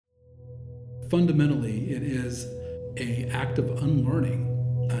fundamentally, it is an act of unlearning,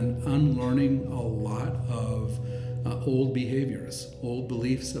 and unlearning a lot of old behaviors, old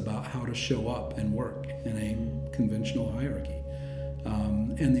beliefs about how to show up and work in a conventional hierarchy.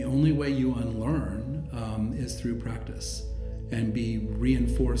 And the only way you unlearn is through practice and be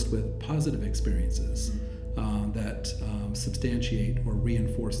reinforced with positive experiences that substantiate or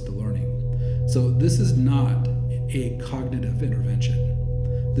reinforce the learning. So this is not a cognitive intervention.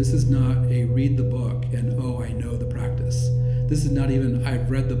 This is not a read the book and, oh, I know the practice. This is not even,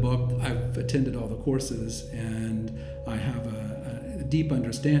 I've read the book, I've attended all the courses, and I have a deep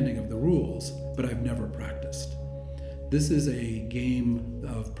understanding of the rules, but I've never practiced. This is a game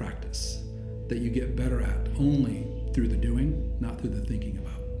of practice that you get better at only through the doing, not through the thinking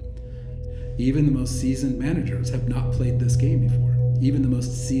about. Even the most seasoned managers have not played this game before. Even the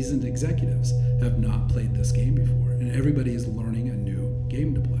most seasoned executives have not played this game before. And everybody is learning a new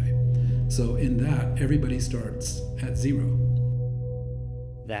game to play. So in that, everybody starts at zero.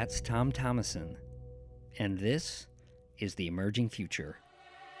 That's Tom Thomison, and this is The Emerging Future.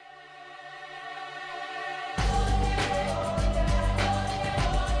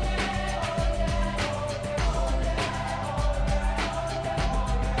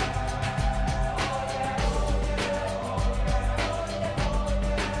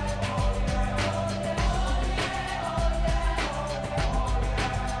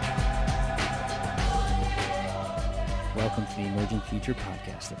 Welcome to the Emerging Future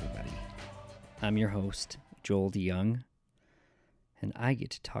Podcast, everybody. I'm your host, Joel DeYoung, and I get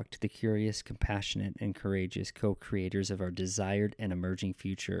to talk to the curious, compassionate, and courageous co-creators of our desired and emerging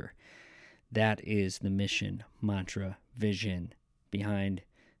future. That is the mission, mantra, vision behind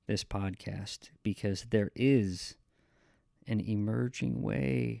this podcast, because there is an emerging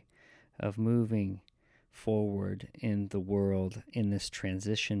way of moving forward in the world in this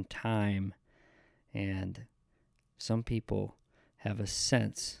transition time, and some people have a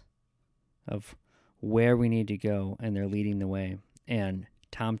sense of where we need to go, and they're leading the way. And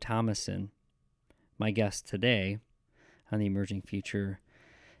Tom Thomison, my guest today on the Emerging Future,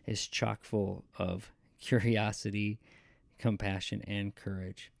 is chock full of curiosity, compassion, and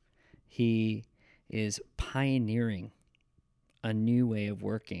courage. He is pioneering a new way of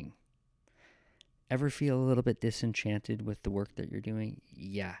working. Ever feel a little bit disenchanted with the work that you're doing?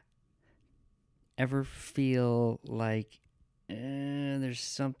 Yeah. Ever feel like there's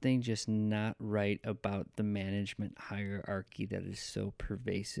something just not right about the management hierarchy that is so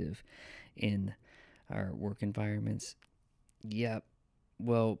pervasive in our work environments? Yeah.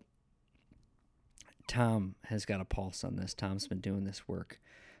 Well, Tom has got a pulse on this. Tom's been doing this work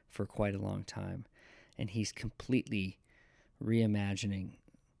for quite a long time, and he's completely reimagining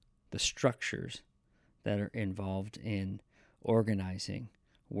the structures that are involved in organizing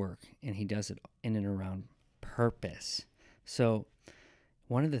work, and he does it in and around purpose. So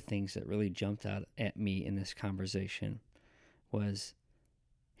one of the things that really jumped out at me in this conversation was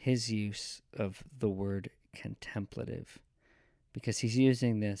his use of the word contemplative, because he's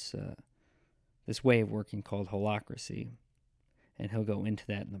using this way of working called Holacracy, and he'll go into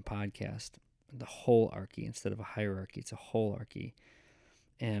that in the podcast. The holarchy instead of a hierarchy, it's a holarchy.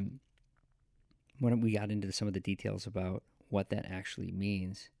 And when we got into some of the details about what that actually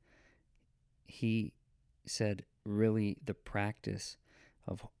means, he said really the practice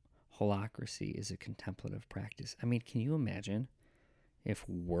of holacracy is a contemplative practice. I mean, can you imagine if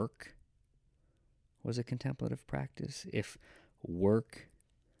work was a contemplative practice? If work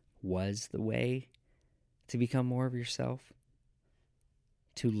was the way to become more of yourself,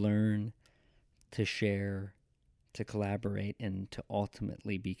 to learn, to share, to collaborate, and to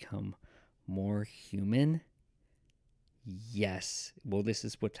ultimately become more human? Yes. Well, this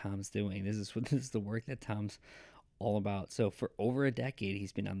is what Tom's doing. This is the work that Tom's all about. So for over a decade,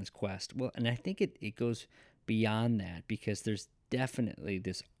 he's been on this quest. Well, and I think it goes beyond that, because there's definitely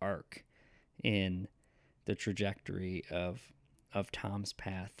this arc in the trajectory of Tom's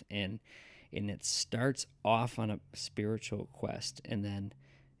path, and it starts off on a spiritual quest, and then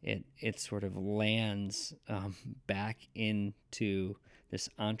it sort of lands back into this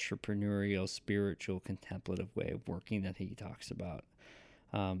entrepreneurial, spiritual, contemplative way of working that he talks about.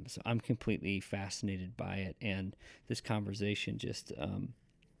 So I'm completely fascinated by it, and this conversation just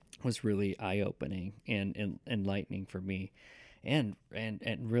was really eye-opening and enlightening for me, and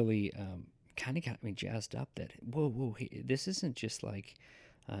really kind of got me jazzed up that whoa, this isn't just like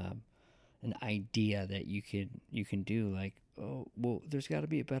an idea that you can do, like, oh, well, there's got to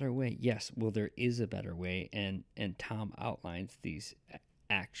be a better way. Yes, well, there is a better way, and Tom outlines these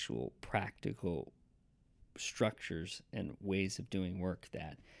actual practical structures and ways of doing work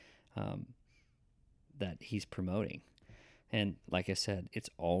that that he's promoting. And like I said, it's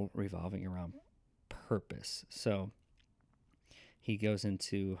all revolving around purpose. So he goes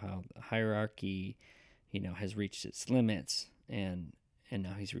into how the hierarchy, has reached its limits, and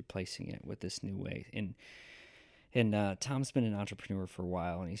now he's replacing it with this new way. And Tom's been an entrepreneur for a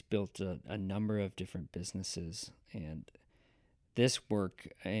while, and he's built a number of different businesses. And this work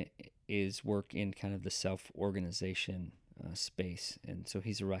is work in kind of the self-organization space. And so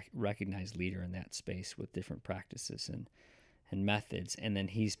he's a recognized leader in that space with different practices and methods. And then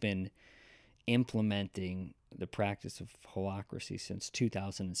he's been implementing the practice of Holacracy since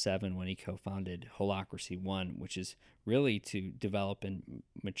 2007, when he co-founded HolacracyOne, which is really to develop and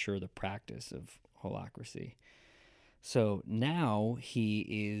mature the practice of Holacracy. So now he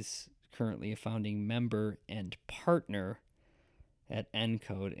is currently a founding member and partner at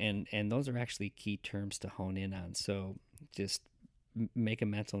Encode, and those are actually key terms to hone in on. So just make a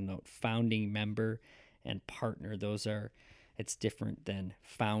mental note: founding member and partner. It's different than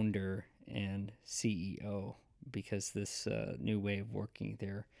founder and CEO, because this new way of working,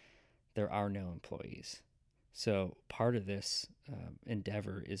 there are no employees. So part of this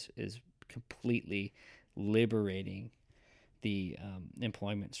endeavor is completely liberating the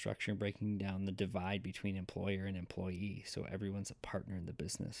employment structure and breaking down the divide between employer and employee, so everyone's a partner in the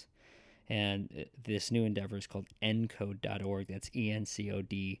business. And this new endeavor is called encode.org. That's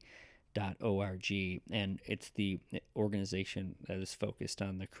ENCOD.org, and it's the organization that is focused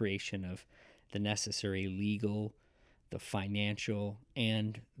on the creation of the necessary legal, the financial,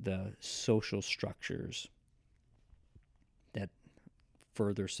 and the social structures that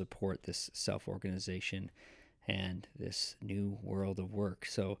further support this self-organization and this new world of work.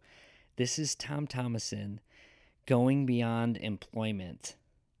 So this is Tom Thomison going beyond employment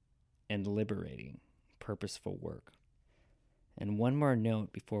and liberating purposeful work. And one more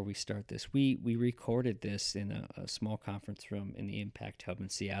note before we start this. We recorded this in a small conference room in the Impact Hub in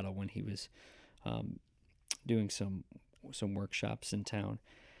Seattle when he was doing some workshops in town.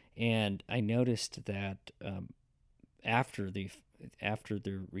 And I noticed that after the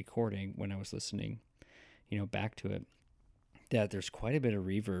recording, when I was listening, back to it, that there's quite a bit of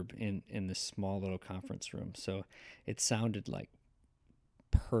reverb in this small little conference room. So it sounded like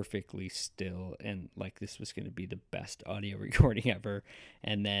perfectly still, and like this was going to be the best audio recording ever.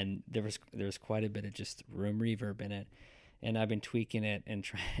 And then there was quite a bit of just room reverb in it, and I've been tweaking it and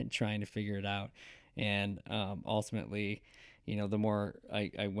trying to figure it out. And ultimately, the more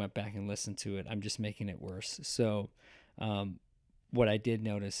I went back and listened to it, I'm just making it worse. So what I did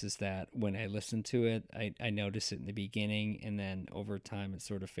notice is that when I listened to it, I notice it in the beginning, and then over time it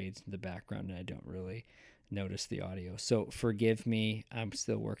sort of fades in the background, and I don't really notice the audio. So forgive me. I'm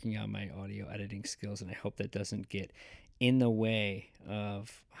still working on my audio editing skills, and I hope that doesn't get in the way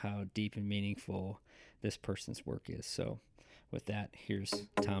of how deep and meaningful this person's work is. So with that, here's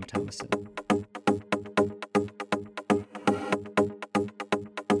Tom Thomison.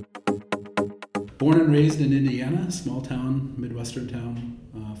 Born and raised in Indiana, small town, Midwestern town,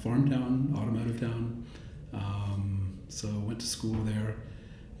 farm town, automotive town. So went to school there,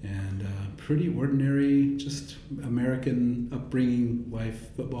 and pretty ordinary, just American upbringing,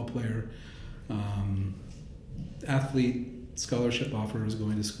 life, football player, athlete, scholarship offers,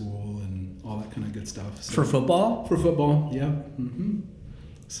 going to school, and all that kind of good stuff. So, For football? For football, yeah. Mm-hmm.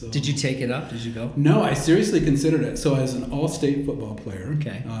 So, did you take it up? Did you go? No, I seriously considered it. So as an all-state football player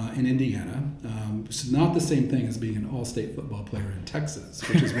in Indiana, which is not the same thing as being an all-state football player in Texas,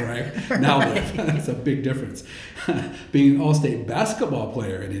 which is where I now live. That's a big difference. Being an all-state basketball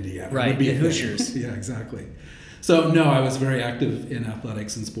player in Indiana would be the Hoosiers. Yeah, exactly. So no, I was very active in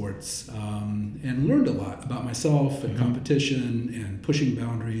athletics and sports, and learned a lot about myself and competition and pushing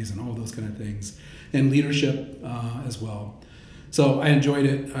boundaries and all those kind of things, and leadership as well. So I enjoyed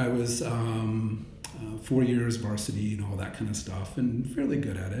it. I was 4 years varsity and all that kind of stuff, and fairly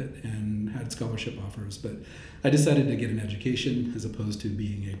good at it, and had scholarship offers. But I decided to get an education as opposed to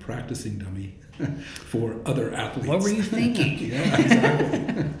being a practicing dummy for other athletes. What were you thinking? Yeah,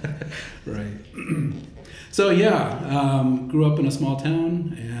 exactly. Right. So grew up in a small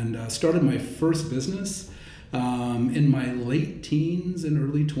town, and started my first business in my late teens and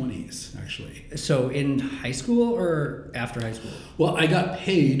early 20s, actually. So in high school or after high school? Well, I got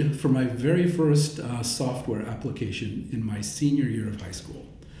paid for my very first software application in my senior year of high school.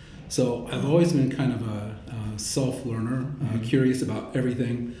 So I've always been kind of a self-learner, curious about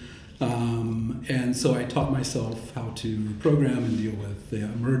everything. And so I taught myself how to program and deal with the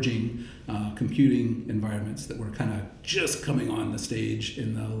emerging computing environments that were kind of just coming on the stage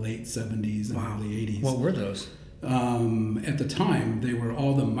in the late 70s and early 80s. What were those? at the time, they were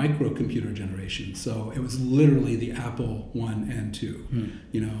all the microcomputer generation. So it was literally the Apple 1 and 2,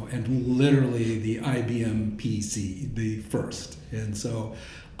 and literally the IBM PC, the first. And so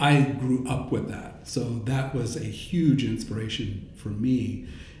I grew up with that. So that was a huge inspiration for me.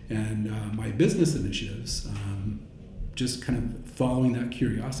 And my business initiatives, just kind of following that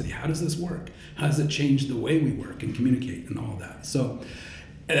curiosity. How does this work? How does it change the way we work and communicate and all that? So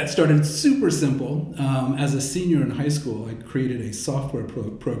that started super simple. As a senior in high school, I created a software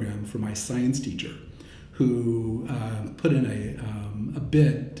program for my science teacher who put in a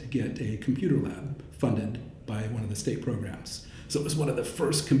bid to get a computer lab funded by one of the state programs. So it was one of the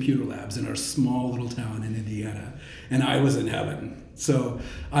first computer labs in our small little town in Indiana, and I was in heaven. So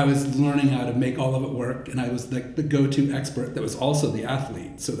I was learning how to make all of it work, and I was like the go-to expert that was also the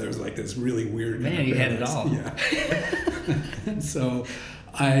athlete. So there was like this really weird... Man, you had it all. Yeah. And so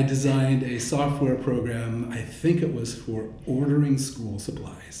I designed a software program, I think it was for ordering school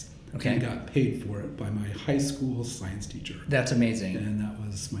supplies. Okay. And got paid for it by my high school science teacher. That's amazing. And that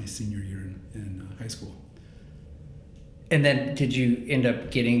was my senior year in high school. And then did you end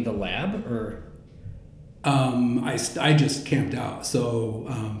up getting the lab, or? I just camped out.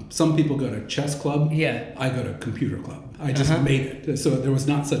 So some people go to chess club. Yeah. I go to computer club. I just made it. So there was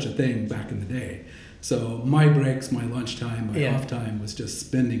not such a thing back in the day. So my breaks, my lunchtime, my off time was just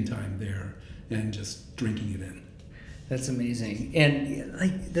spending time there and just drinking it in. That's amazing. And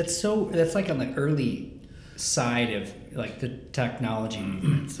like that's like on the early side of like the technology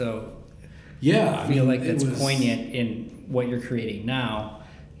movement. So yeah, I feel like that's poignant in what you're creating now.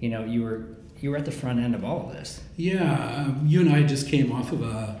 You were at the front end of all of this. Yeah, you and I just came off of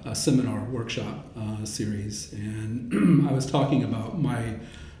a seminar workshop series, and I was talking about my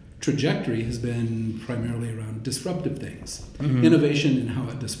trajectory has been primarily around disruptive things, innovation and how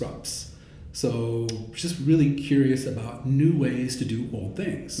it disrupts. So just really curious about new ways to do old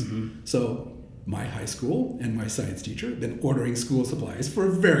things. So my high school and my science teacher had been ordering school supplies for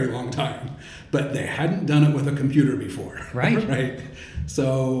a very long time, but they hadn't done it with a computer before. Right. Right.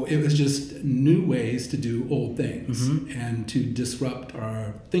 So it was just new ways to do old things and to disrupt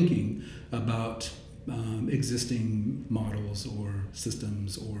our thinking about existing models or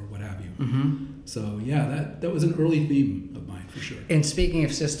systems or what have you. So yeah, that was an early theme of mine for sure. And speaking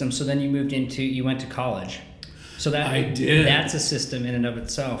of systems, so then you went to college. So that I did. That's a system in and of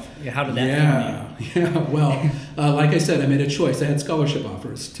itself. How did that come in? Yeah. Well, like I said, I made a choice. I had scholarship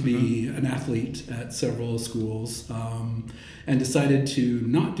offers to be an athlete at several schools, and decided to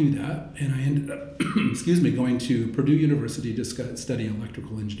not do that. And I ended up, going to Purdue University to study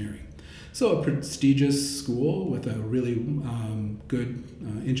electrical engineering. So a prestigious school with a really good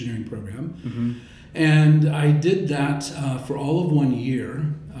engineering program. And I did that for all of 1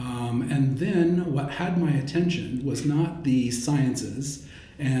 year. And then what had my attention was not the sciences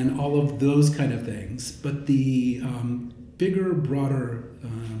and all of those kind of things, but the bigger, broader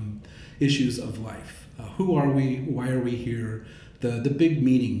issues of life. Who are we? Why are we here? The big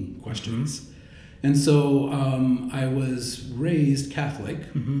meaning questions. And so I was raised Catholic,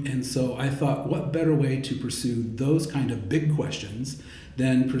 and so I thought, what better way to pursue those kind of big questions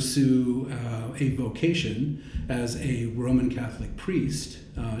than pursue a vocation as a Roman Catholic priest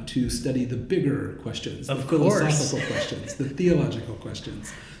to study the bigger questions, the philosophical questions, the theological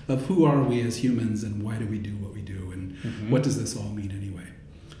questions of who are we as humans and why do we do what we do and what does this all mean anyway.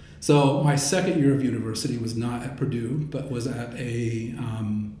 So my second year of university was not at Purdue, but was at a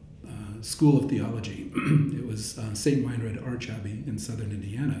School of Theology. It was St. Meinrad Archabbey in southern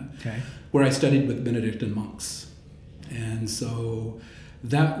Indiana, where I studied with Benedictine monks. And so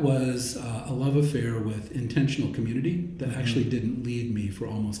that was a love affair with intentional community that actually didn't leave me for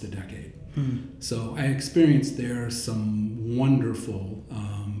almost a decade. So I experienced there some wonderful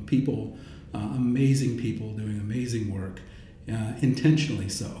people, amazing people doing amazing work, intentionally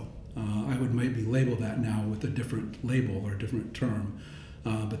so. I would maybe label that now with a different label or a different term,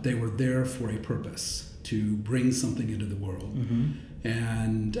 but they were there for a purpose, to bring something into the world.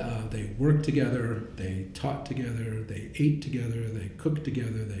 And they worked together, they taught together, they ate together, they cooked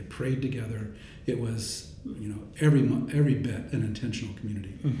together, they prayed together. It was, every bit an intentional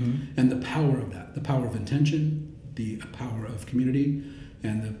community. And the power of that, the power of intention, the power of community,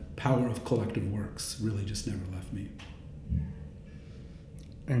 and the power of collective works really just never left me.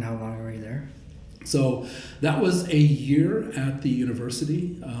 And how long were you there? So that was a year at the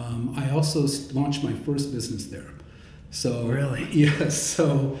university. I also launched my first business there. So really? Yes.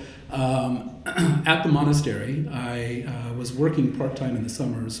 So at the monastery, I was working part-time in the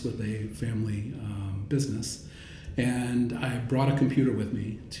summers with a family business. And I brought a computer with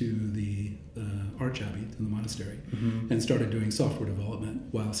me to the Arch Abbey, to the monastery, and started doing software development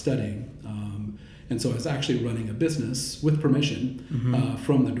while studying. And so I was actually running a business with permission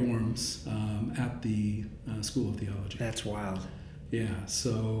from the dorms at the School of Theology. That's wild. Yeah,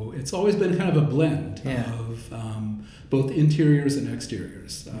 so it's always been kind of a blend of both interiors and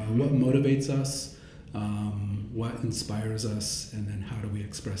exteriors. What motivates us, what inspires us, and then how do we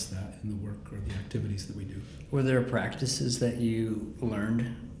express that in the work or the activities that we do. Were there practices that you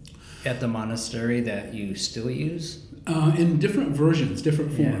learned at the monastery that you still use? In different versions,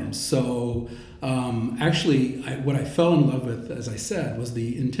 different forms. So actually, what I fell in love with, as I said, was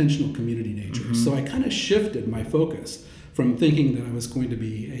the intentional community nature. So I kind of shifted my focus from thinking that I was going to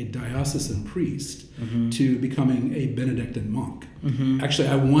be a diocesan priest to becoming a Benedictine monk. Actually,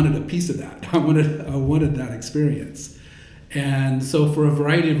 I wanted a piece of that. I wanted that experience. And so for a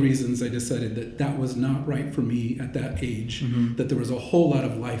variety of reasons, I decided that that was not right for me at that age, that there was a whole lot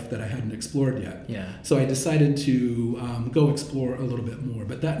of life that I hadn't explored yet. So I decided to go explore a little bit more.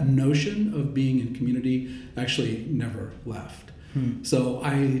 But that notion of being in community actually never left. So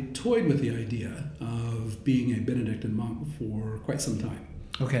I toyed with the idea of being a Benedictine monk for quite some time.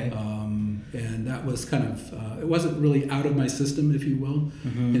 Okay. And that was kind of, it wasn't really out of my system, if you will,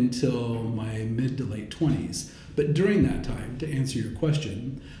 until my mid to late 20s. But during that time, to answer your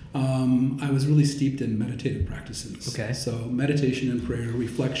question, I was really steeped in meditative practices. Okay. So meditation and prayer,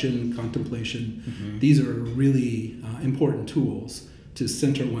 reflection, contemplation, these are really important tools to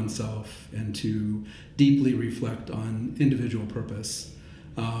center oneself and to deeply reflect on individual purpose.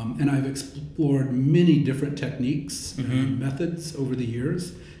 And I've explored many different techniques and methods over the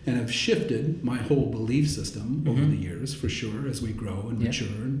years, and have shifted my whole belief system over the years, for sure, as we grow and mature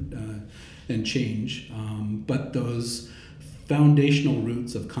and change. But those foundational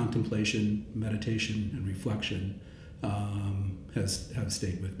roots of contemplation, meditation, and reflection have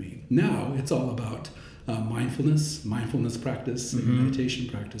stayed with me. Now it's all about mindfulness practice, and meditation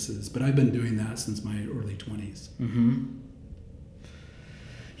practices, but I've been doing that since my early 20s.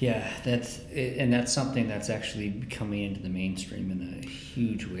 Yeah, that's something that's actually coming into the mainstream in a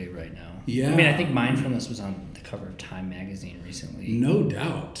huge way right now. Yeah. I mean, I think mindfulness was on the cover of Time magazine recently. No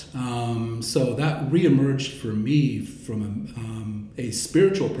doubt. So that reemerged for me from a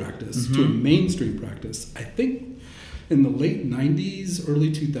spiritual practice to a mainstream practice. I think in the late 90s, early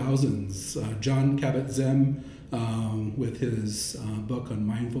 2000s, John Kabat-Zinn, with his book on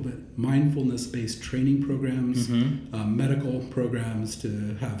mindfulness-based training programs, medical programs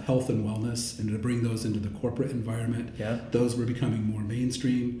to have health and wellness and to bring those into the corporate environment. Those were becoming more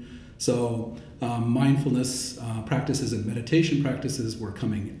mainstream. So mindfulness practices and meditation practices were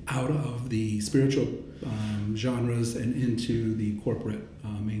coming out of the spiritual genres and into the corporate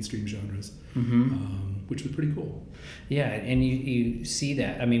mainstream genres, which was pretty cool. Yeah, and you see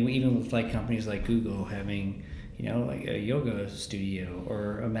that. I mean, even with like companies like Google having, like a yoga studio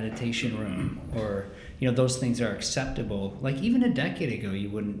or a meditation room, or those things are acceptable. Like even a decade ago, you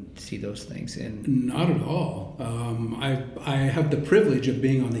wouldn't see those things. Not at all. I have the privilege of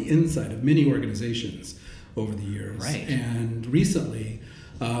being on the inside of many organizations over the years. Right. And recently,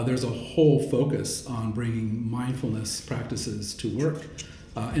 there's a whole focus on bringing mindfulness practices to work.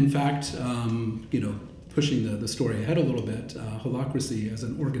 In fact, pushing the story ahead a little bit, Holacracy as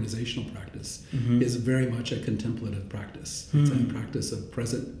an organizational practice is very much a contemplative practice. It's a practice of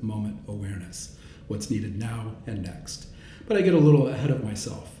present moment awareness, what's needed now and next. But I get a little ahead of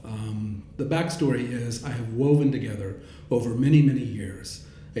myself. The backstory is I have woven together over many, many years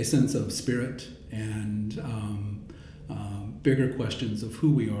a sense of spirit and bigger questions of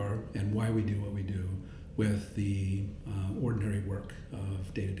who we are and why we do what we do with the ordinary work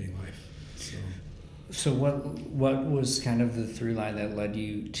of day-to-day life. So what was kind of the through line that led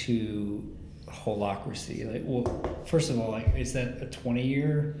you to Holacracy? First of all, is that a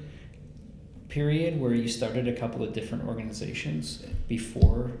 20-year period where you started a couple of different organizations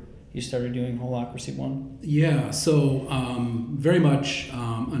before you started doing HolacracyOne? Yeah, so very much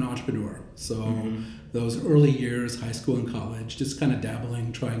an entrepreneur. So those early years, high school and college, just kind of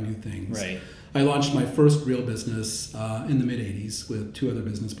dabbling, trying new things. Right. I launched my first real business in the mid-'80s with two other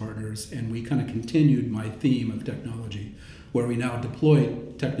business partners, and we kind of continued my theme of technology, where we now deploy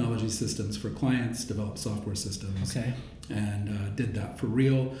technology systems for clients, develop software systems, and did that for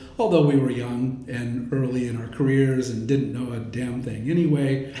real. Although we were young and early in our careers and didn't know a damn thing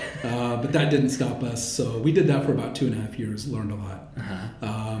anyway, but that didn't stop us. So we did that for about 2.5 years, learned a lot.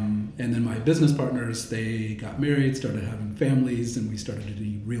 And then my business partners, they got married, started having families, and we started to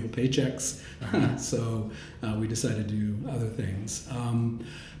do real paychecks. So we decided to do other things.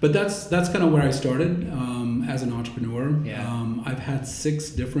 But that's kind of where I started as an entrepreneur. Yeah. I've had 6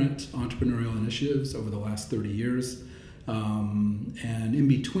 different entrepreneurial initiatives over the last 30 years. And in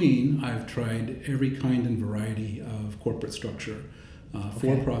between, I've tried every kind and variety of corporate structure.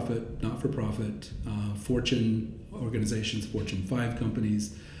 For-profit, not-for-profit, Fortune organizations, Fortune 5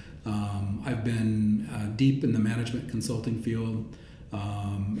 companies. I've been deep in the management consulting field,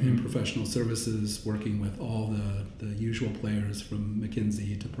 in professional services, working with all the usual players from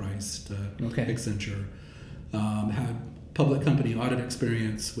McKinsey to Price to Accenture. Had public company audit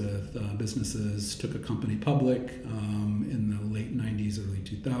experience with businesses, took a company public in the late 90s, early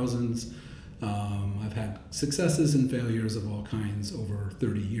 2000s. I've had successes and failures of all kinds over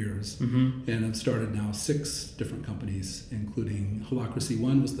 30 years. And I've started now 6 different companies, including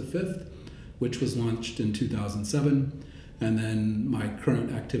HolacracyOne was the 5th, which was launched in 2007. And then my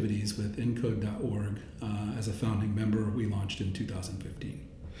current activities with Encode.org as a founding member, we launched in 2015.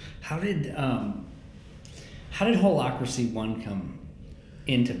 How did HolacracyOne come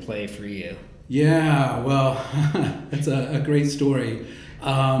into play for you? Yeah, well, it's a great story.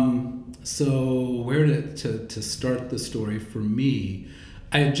 So where to start the story for me,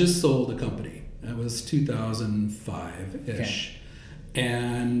 I had just sold a company. That was 2005-ish.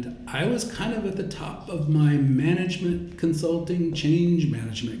 And I was kind of at the top of my management consulting change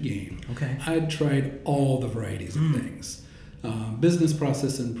management game. I'd tried all the varieties of things. Business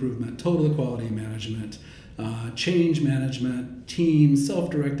process improvement, total quality management, change management, teams,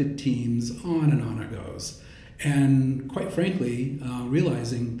 self-directed teams, on it goes. And quite frankly,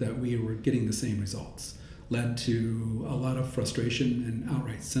 realizing that we were getting the same results led to a lot of frustration and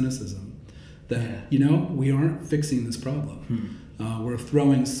outright cynicism that, we aren't fixing this problem. We're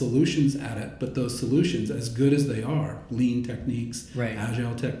throwing solutions at it, but those solutions, as good as they are, lean techniques,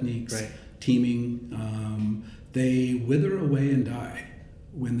 agile techniques, teaming, they wither away and die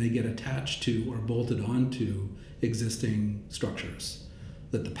when they get attached to or bolted onto existing structures.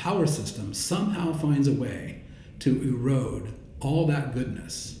 That the power system somehow finds a way to erode all that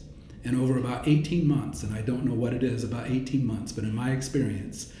goodness. And over about 18 months, and I don't know what it is about 18 months, but in my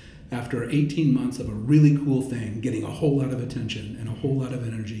experience, after 18 months of a really cool thing, getting a whole lot of attention and a whole lot of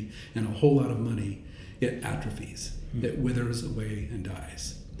energy and a whole lot of money, it atrophies. It withers away and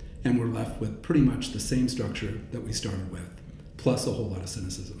dies. And we're left with pretty much the same structure that we started with, plus a whole lot of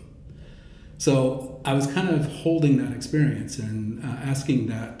cynicism. So I was kind of holding that experience and asking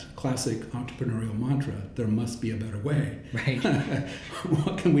that classic entrepreneurial mantra, there must be a better way.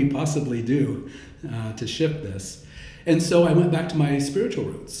 What can we possibly do to shift this? And so I went back to my spiritual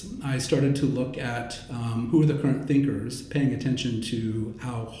roots. I started to look at who are the current thinkers, paying attention to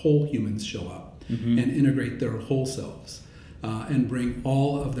how whole humans show up and integrate their whole selves and bring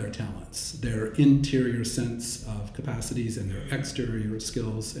all of their talents, their interior sense of capacities and their exterior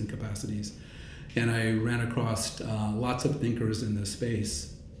skills and capacities. And I ran across lots of thinkers in this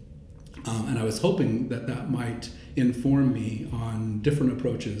space. And I was hoping that might inform me on different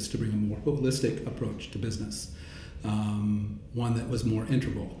approaches to bring a more holistic approach to business. One that was more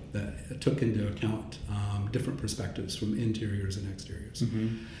integral, that took into account different perspectives from interiors and exteriors.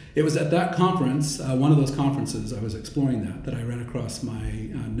 It was at that conference, one of those conferences, I was exploring that I ran across my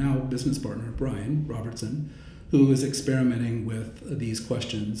now business partner, Brian Robertson, who was experimenting with these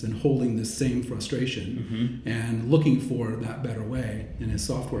questions and holding this same frustration and looking for that better way in his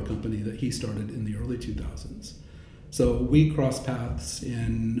software company that he started in the early 2000s. So we crossed paths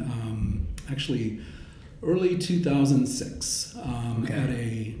in actually early 2006 at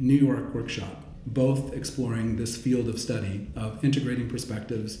a New York workshop, both exploring this field of study of integrating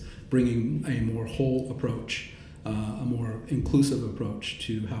perspectives, bringing a more whole approach, a more inclusive approach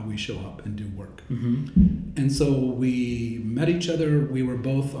to how we show up and do work. And so we met each other. We were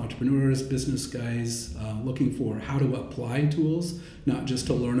both entrepreneurs, business guys, looking for how to apply tools, not just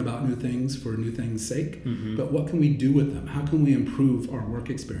to learn about new things for new things' sake, but what can we do with them? How can we improve our work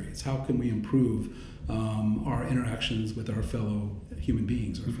experience? How can we improve our interactions with our fellow human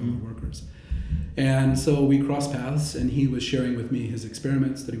beings, our fellow workers? And so we crossed paths, and he was sharing with me his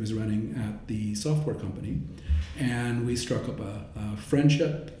experiments that he was running at the software company. And we struck up a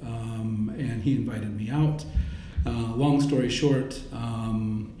friendship, and he invited me out. Long story short,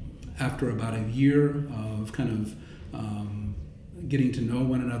 after about a year of kind of getting to know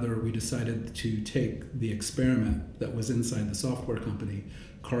one another, we decided to take the experiment that was inside the software company,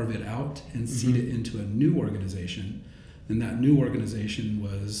 carve it out, and seed it into a new organization. And that new organization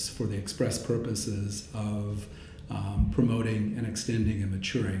was for the express purposes of promoting and extending and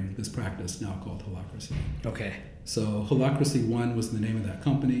maturing this practice now called Holacracy. Okay. So HolacracyOne was the name of that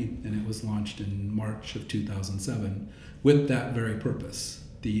company, and it was launched in March of 2007 with that very purpose.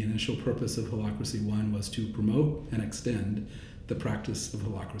 The initial purpose of HolacracyOne was to promote and extend the practice of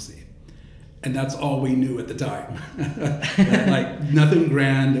Holacracy. And that's all we knew at the time. Like nothing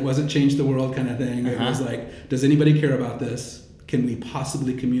grand, it wasn't change the world kind of thing. It was like, does anybody care about this? Can we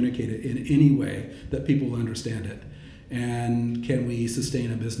possibly communicate it in any way that people will understand it? And can we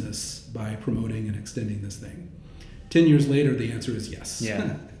sustain a business by promoting and extending this thing? 10 years later, the answer is yes.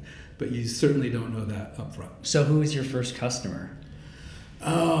 Yeah. But you certainly don't know that up front. So who was your first customer?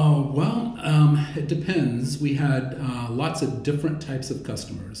 Oh, well, it depends. We had lots of different types of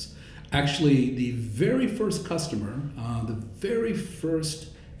customers. Actually, the very first customer, the very first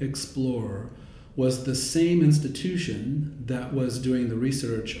explorer, was the same institution that was doing the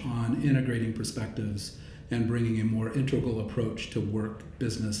research on integrating perspectives and bringing a more integral approach to work,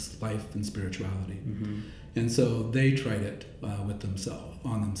 business, life, and spirituality. And so they tried it on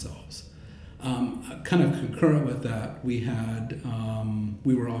themselves. Kind of concurrent with that, we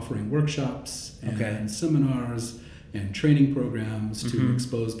were offering workshops and seminars and training programs to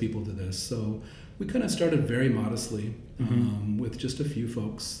expose people to this. So we kind of started very modestly with just a few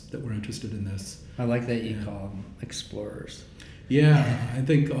folks that were interested in this. I like that you call them explorers. Yeah, I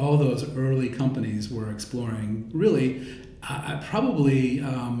think all those early companies were exploring, really, probably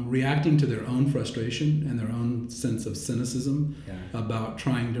reacting to their own frustration and their own sense of cynicism about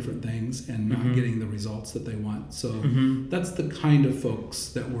trying different things and not getting the results that they want. So that's the kind of folks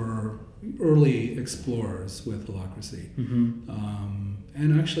that were early explorers with Holacracy.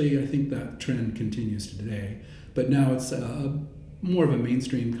 And actually, I think that trend continues to today. But now it's more of a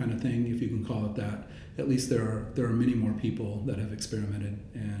mainstream kind of thing, if you can call it that. At least there are many more people that have experimented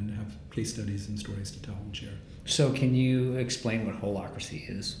and have case studies and stories to tell and share. So can you explain what Holacracy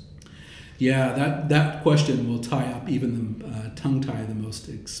is? Yeah, that question will tie up even tongue-tie the most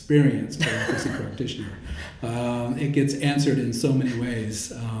experienced Holacracy practitioner. It gets answered in so many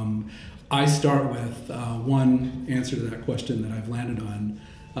ways. I start with one answer to that question that I've landed on.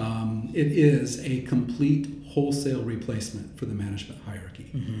 It is a complete wholesale replacement for the management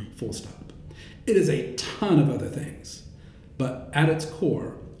hierarchy, full stop. It is a ton of other things, but at its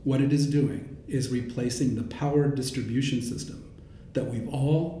core, what it is doing is replacing the power distribution system that we've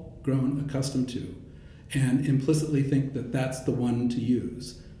all grown accustomed to and implicitly think that that's the one to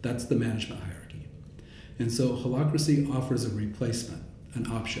use. That's the management hierarchy. And so Holacracy offers a replacement,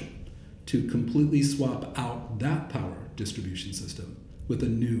 an option, to completely swap out that power distribution system with a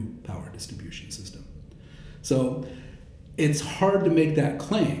new power distribution system. So it's hard to make that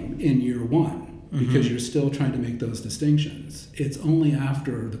claim in year one because you're still trying to make those distinctions. It's only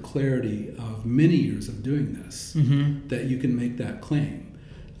after the clarity of many years of doing this that you can make that claim.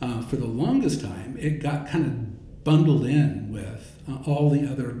 For the longest time, it got kind of bundled in with all the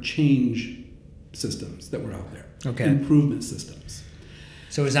other change systems that were out there, improvement systems.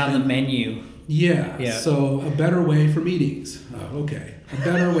 So it was on the menu. Yeah. So a better way for meetings. A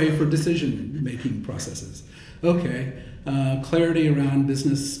better way for decision-making processes. Clarity around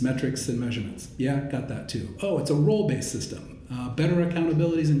business metrics and measurements. Yeah, got that too. Oh, it's a role-based system. Better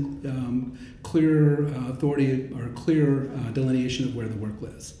accountabilities and clear authority or clear delineation of where the work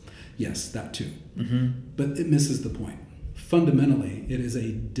lives. Yes, that too. But it misses the point. Fundamentally, it is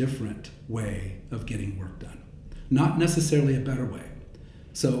a different way of getting work done, not necessarily a better way.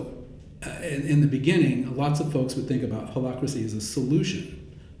 So in the beginning, lots of folks would think about Holacracy as a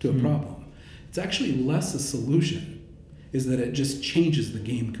solution to a problem. It's actually less a solution, is that it just changes the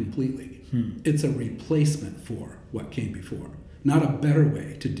game completely. It's a replacement for what came before, not a better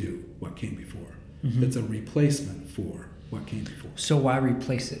way to do what came before. It's a replacement for what came before. So why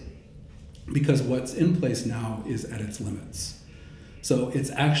replace it? Because what's in place now is at its limits. So it's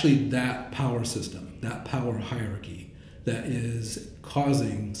actually that power system, that power hierarchy, that is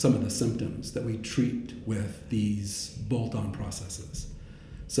causing some of the symptoms that we treat with these bolt-on processes.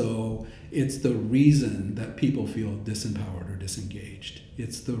 So it's the reason that people feel disempowered or disengaged.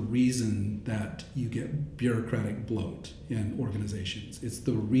 It's the reason that you get bureaucratic bloat in organizations. It's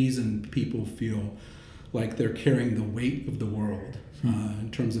the reason people feel like they're carrying the weight of the world in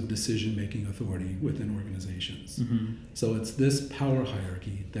terms of decision-making authority within organizations. So it's this power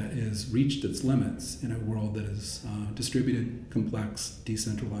hierarchy that has reached its limits in a world that is distributed, complex,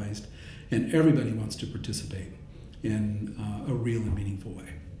 decentralized, and everybody wants to participate in a real and meaningful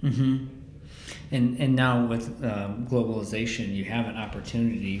way. And now with globalization, you have an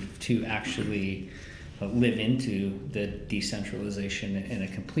opportunity to actually live into the decentralization in a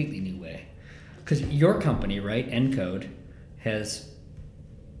completely new way. Because your company, right, Encode,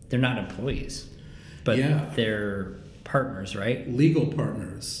 they're not employees, but they're partners, right? Legal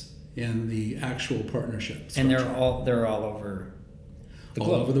partners in the actual partnership structure. And they're all over the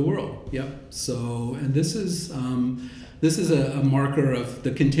globe. All over the world, yep. So, and this is a marker of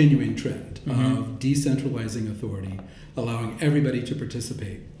the continuing trend of decentralizing authority, allowing everybody to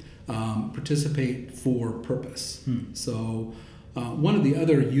participate for purpose. So one of the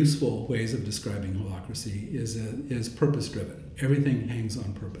other useful ways of describing holacracy is purpose-driven. Everything hangs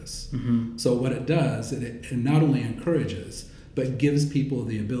on purpose. So what it does, it not only encourages, but gives people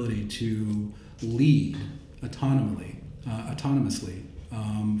the ability to lead autonomously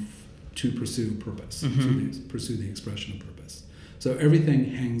to pursue purpose, to pursue the expression of purpose. So everything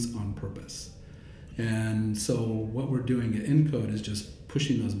hangs on purpose. And so what we're doing at Encode is just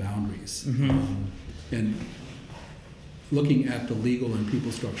pushing those boundaries and looking at the legal and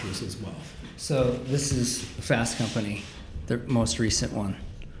people structures as well. So this is Fast Company, the most recent one.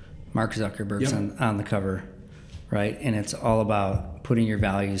 Mark Zuckerberg's on the cover, right? And it's all about putting your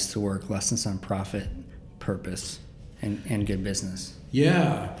values to work, lessons on profit, purpose, and good business.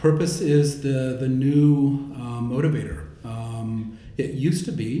 Yeah, purpose is the new motivator. It used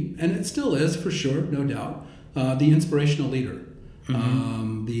to be, and it still is for sure, no doubt, the inspirational leader,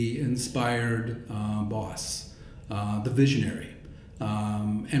 the inspired boss, the visionary.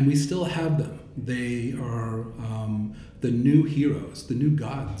 And we still have them. They are the new heroes, the new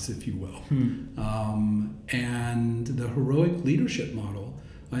gods, if you will. And the heroic leadership model,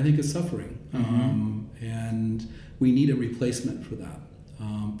 I think, is suffering. And we need a replacement for that.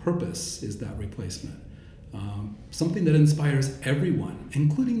 Purpose is that replacement. Something that inspires everyone,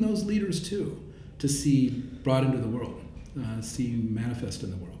 including those leaders too, to see brought into the world, see manifest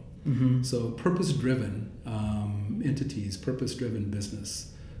in the world. So purpose-driven entities, purpose-driven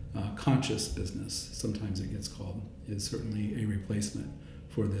business, conscious business, sometimes it gets called, is certainly a replacement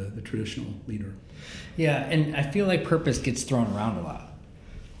for the traditional leader. Yeah, and I feel like purpose gets thrown around a lot.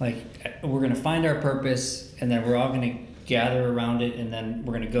 Like, we're going to find our purpose, and then we're all going to gather around it, and then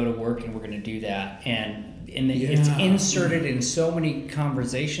we're going to go to work, and we're going to do that. And it's inserted in so many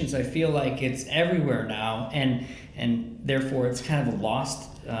conversations. I feel like it's everywhere now, and therefore it's kind of lost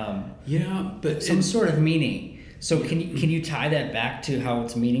but some sort of meaning. So can you tie that back to how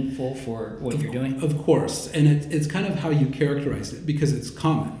it's meaningful for what you're doing? Of course, and it's kind of how you characterize it, because it's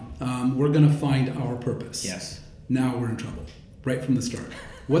common. We're going to find our purpose. Yes. Now we're in trouble, right from the start.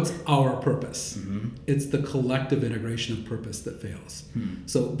 What's our purpose? It's the collective integration of purpose that fails.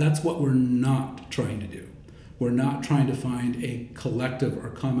 So that's what we're not trying to do. We're not trying to find a collective or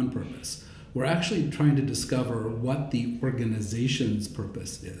common purpose. We're actually trying to discover what the organization's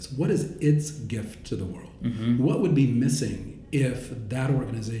purpose is. What is its gift to the world? What would be missing if that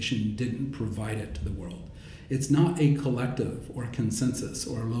organization didn't provide it to the world? It's not a collective or consensus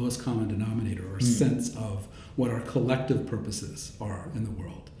or lowest common denominator or sense of what our collective purposes are in the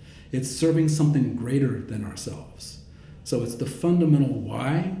world. It's serving something greater than ourselves. So it's the fundamental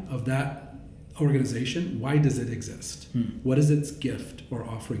why of that organization. Why does it exist? What is its gift or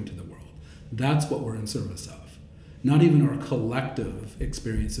offering to the world? That's what we're in service of. Not even our collective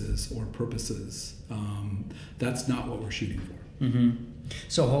experiences or purposes. That's not what we're shooting for.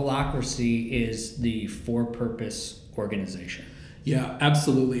 So Holacracy is the for-purpose organization. Yeah,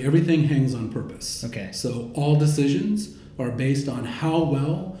 absolutely. Everything hangs on purpose. Okay. So all decisions are based on how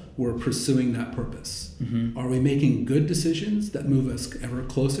well we're pursuing that purpose. Are we making good decisions that move us ever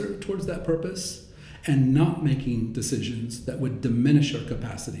closer towards that purpose, and not making decisions that would diminish our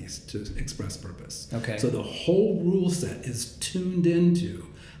capacities to express purpose? Okay. So the whole rule set is tuned into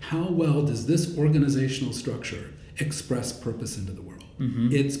how well does this organizational structure express purpose into the world,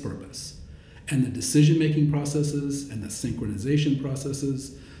 its purpose. And the decision-making processes and the synchronization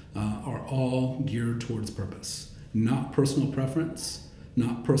processes are all geared towards purpose, not personal preference,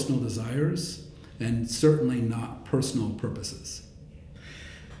 not personal desires, and certainly not personal purposes.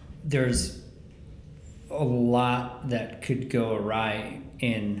 There's a lot that could go awry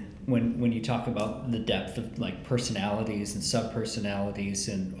in when you talk about the depth of like personalities and sub-personalities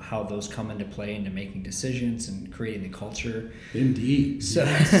and how those come into play into making decisions and creating the culture. Indeed. So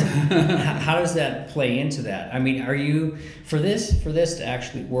how does that play into that? I mean, are you, for this to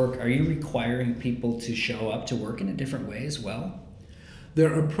actually work, are you requiring people to show up to work in a different way as well?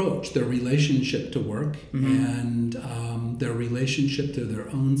 Their approach, their relationship to work, and their relationship to their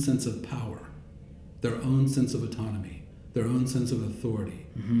own sense of power, their own sense of autonomy, their own sense of authority,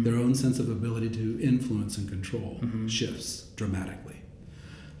 their own sense of ability to influence and control shifts dramatically.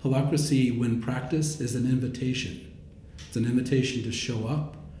 Holacracy, when practiced, is an invitation. It's an invitation to show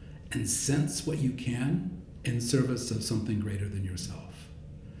up and sense what you can in service of something greater than yourself.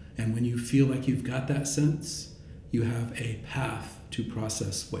 And when you feel like you've got that sense, you have a path to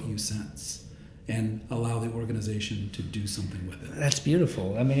process what you sense and allow the organization to do something with it. That's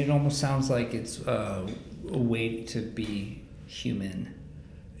beautiful. I mean, it almost sounds like it's a way to be human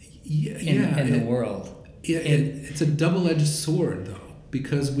in the world. It's a double-edged sword, though,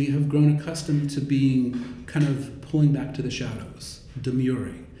 because we have grown accustomed to being kind of pulling back to the shadows,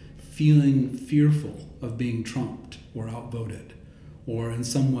 demurring, feeling fearful of being trumped or outvoted, or in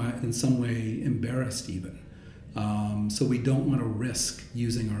some way embarrassed even. So we don't want to risk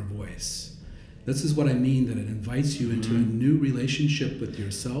using our voice. This is what I mean, that it invites you into a new relationship with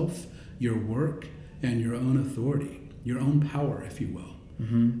yourself, your work, and your own authority, your own power, if you will.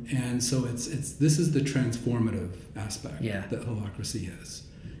 And so this is the transformative aspect that Holacracy is.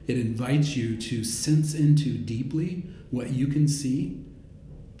 It invites you to sense into deeply what you can see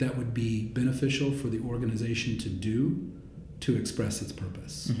that would be beneficial for the organization to do to express its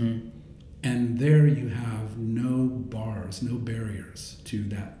purpose. And there you have no bars, no barriers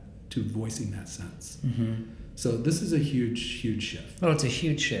to voicing that sense. So this is a huge, huge shift. Well, it's a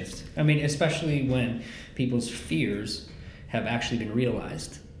huge shift. I mean, especially when people's fears have actually been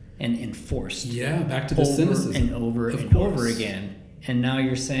realized and enforced. Yeah, back to the cynicism. And over again. And now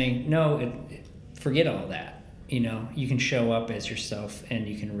you're saying, no, forget all that. You can show up as yourself and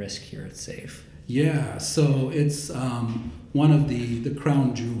you can risk here it's safe. Yeah, so it's one of the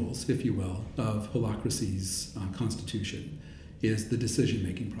crown jewels, if you will, of Holacracy's constitution is the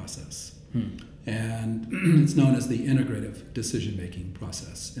decision-making process. And it's known as the integrative decision-making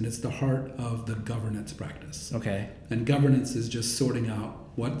process. And it's the heart of the governance practice. Okay. And governance is just sorting out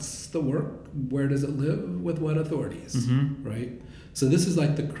what's the work, where does it live, with what authorities, right? So this is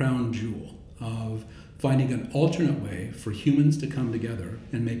like the crown jewel of finding an alternate way for humans to come together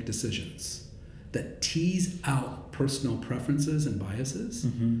and make decisions that tease out personal preferences and biases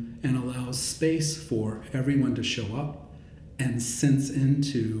and allows space for everyone to show up and sense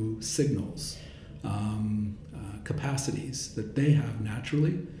into signals, capacities that they have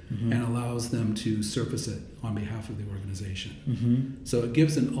naturally, and allows them to surface it on behalf of the organization. So it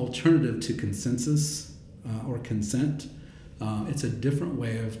gives an alternative to consensus or consent. It's a different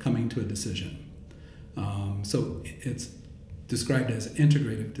way of coming to a decision. So it's described as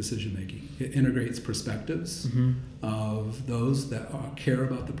integrative decision making. It integrates perspectives of those that care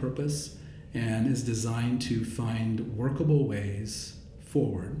about the purpose and is designed to find workable ways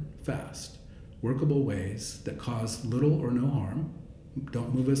forward fast, workable ways that cause little or no harm,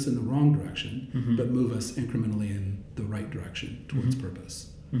 don't move us in the wrong direction, but move us incrementally in the right direction towards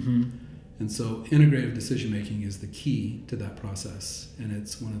purpose. And so integrative decision making is the key to that process, and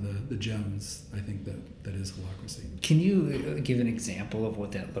it's one of the gems, I think, that is Holacracy. Can you give an example of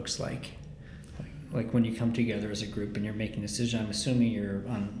what that looks like? Like when you come together as a group and you're making a decision, I'm assuming you're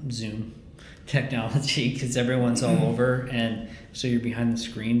on Zoom technology because everyone's all over, and so you're behind the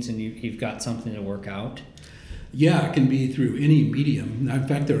screens and you've got something to work out. Yeah, it can be through any medium. In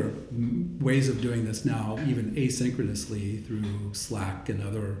fact, there are ways of doing this now, even asynchronously through Slack and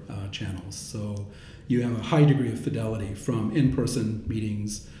other channels. So you have a high degree of fidelity from in-person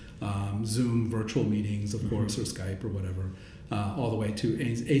meetings, Zoom virtual meetings, of course, or Skype or whatever, all the way to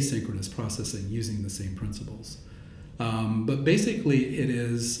asynchronous processing using the same principles. But basically, it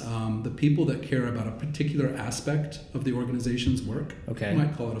is the people that care about a particular aspect of the organization's work. Okay. You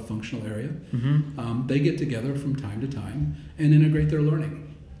might call it a functional area. They get together from time to time and integrate their learning.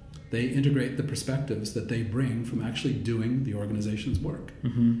 They integrate the perspectives that they bring from actually doing the organization's work.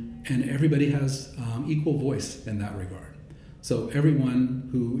 And everybody has equal voice in that regard. So everyone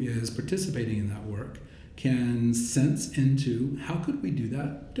who is participating in that work can sense into how could we do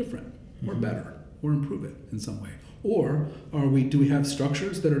that different or better or improve it in some way. Or do we have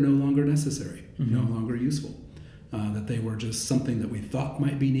structures that are no longer necessary, no longer useful, that they were just something that we thought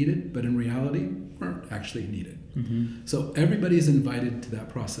might be needed, but in reality weren't actually needed. So everybody's invited to that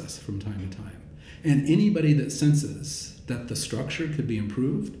process from time to time. And anybody that senses that the structure could be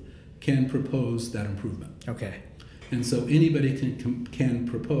improved can propose that improvement. Okay. And so anybody can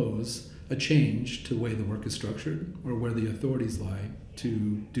propose a change to the way the work is structured or where the authorities lie to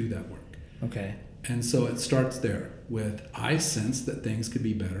do that work. Okay. And so it starts there with, I sense that things could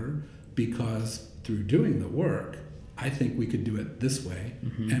be better because through doing the work, I think we could do it this way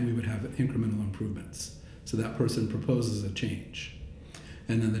and we would have incremental improvements. So that person proposes a change.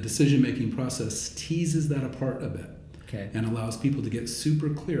 And then the decision-making process teases that apart a bit and allows people to get super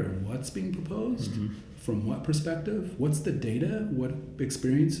clear on what's being proposed, from what perspective, what's the data, what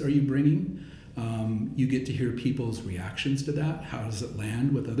experience are you bringing, You get to hear people's reactions to that. How does it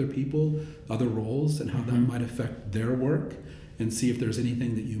land with other people, other roles, and how that might affect their work, and see if there's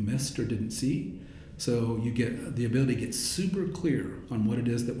anything that you missed or didn't see. So you get the ability to get super clear on what it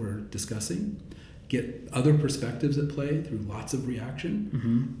is that we're discussing, get other perspectives at play through lots of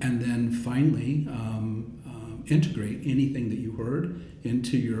reaction, and then finally integrate anything that you heard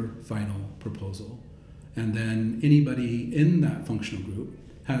into your final proposal. And then anybody in that functional group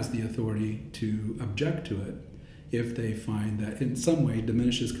has the authority to object to it if they find that in some way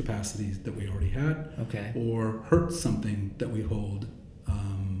diminishes capacities that we already had, or hurts something that we hold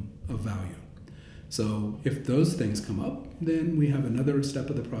of value. So if those things come up, then we have another step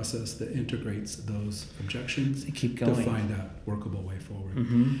of the process that integrates those objections to find that workable way forward.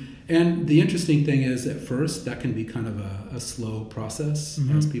 And the interesting thing is, at first, that can be kind of a slow process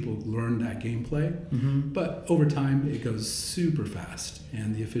as people learn that gameplay. But over time, it goes super fast,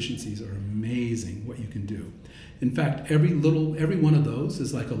 and the efficiencies are amazing what you can do. In fact, every one of those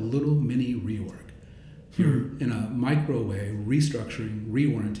is like a little mini reorg. You're in a micro way restructuring,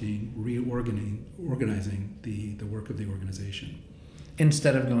 reorienting, organizing the work of the organization.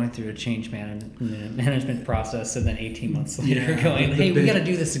 Instead of going through a change management process and then 18 months later going, hey, we got to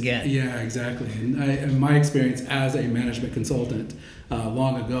do this again. Yeah, exactly. And my experience as a management consultant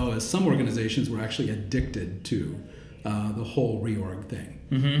long ago is some organizations were actually addicted to the whole reorg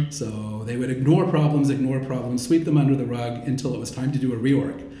thing. So they would ignore problems, sweep them under the rug until it was time to do a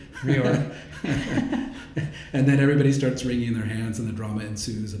reorg. And then everybody starts wringing their hands and the drama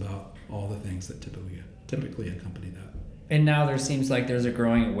ensues about all the things that typically accompany that. And now there seems like there's a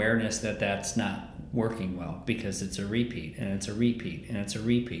growing awareness that that's not working well because it's a repeat and it's a repeat and it's a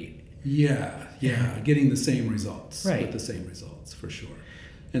repeat. Yeah, getting the same results. Right. With the same results, for sure.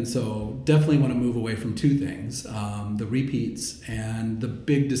 And so definitely want to move away from two things, the repeats and the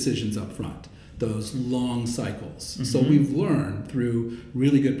big decisions up front, those long cycles. So we've learned through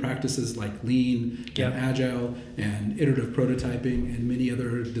really good practices like Lean and Agile and iterative prototyping and many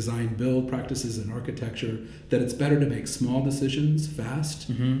other design build practices in architecture that it's better to make small decisions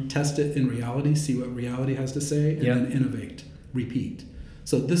fast, test it in reality, see what reality has to say, and then innovate, repeat.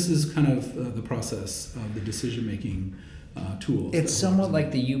 So this is kind of the process of the decision-making tools. It's somewhat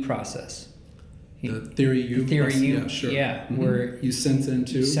like the U process. The theory U. Yeah, sure. Where you sense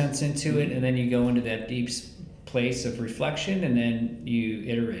into it, and then you go into that deep place of reflection, and then you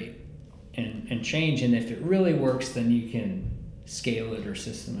iterate and change. And if it really works, then you can scale it or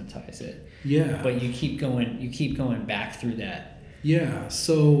systematize it. Yeah. But you keep going back through that. Yeah.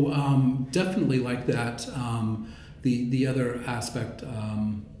 So definitely like that. The other aspect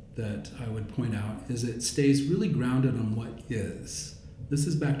that I would point out is it stays really grounded on what is. This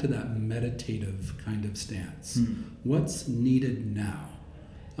is back to that meditative kind of stance. What's needed now?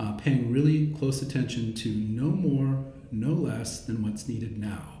 Paying really close attention to no more, no less than what's needed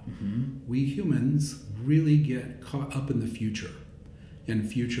now. We humans really get caught up in the future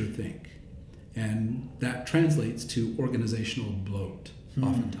and future think. And that translates to organizational bloat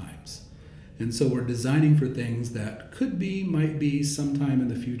oftentimes. And so we're designing for things that might be sometime in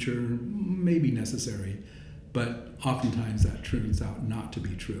the future, maybe necessary, but oftentimes that turns out not to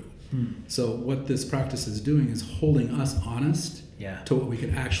be true. So what this practice is doing is holding us honest to what we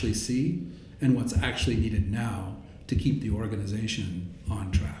can actually see and what's actually needed now to keep the organization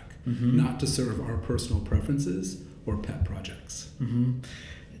on track, not to serve our personal preferences or pet projects.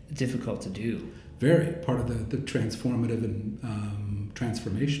 Difficult to do. Very, part of the transformative and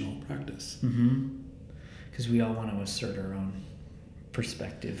transformational practice. Because we all want to assert our own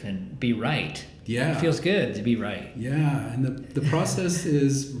perspective and be right. Yeah. It feels good to be right. Yeah, and the process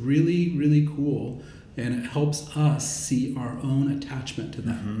is really, really cool, and it helps us see our own attachment to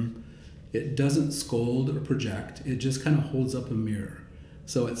them. It doesn't scold or project. It just kind of holds up a mirror.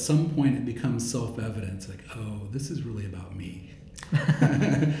 So at some point it becomes self-evident. It's like, oh, this is really about me.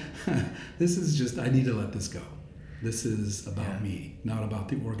 This is just, I need to let this go. This is about me, not about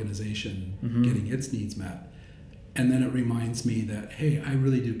the organization getting its needs met. And then it reminds me that, hey, I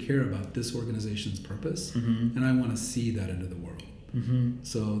really do care about this organization's purpose, and I want to see that into the world.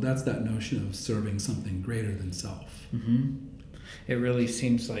 So that's that notion of serving something greater than self. It really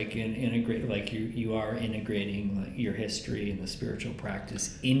seems like you are integrating like your history and the spiritual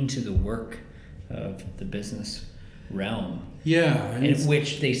practice into the work of the business realm. Yeah. In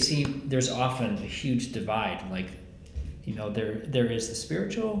which they see there's often a huge divide. Like, there is the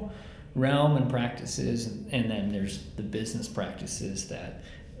spiritual realm and practices, and then there's the business practices that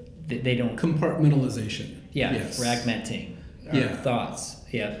they don't... Compartmentalization. Fragmenting thoughts.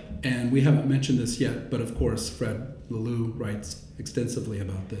 And we haven't mentioned this yet, but of course, Fred, Lelou writes extensively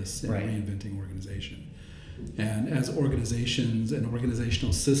about this in Right. Reinventing Organization. And as organizations and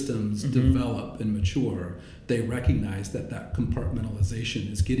organizational systems Mm-hmm. develop and mature, they recognize that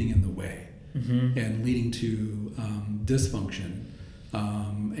compartmentalization is getting in the way Mm-hmm. and leading to dysfunction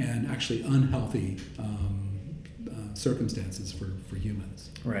and actually unhealthy circumstances for humans.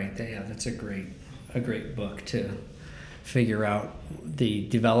 Right. Yeah, that's a great book to figure out the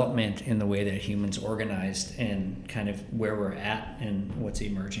development in the way that humans organized and kind of where we're at and what's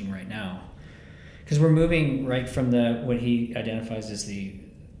emerging right now. Because we're moving right from what he identifies as the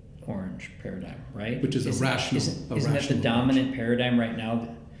orange paradigm, right? Which is a rational. Isn't that the rational dominant paradigm right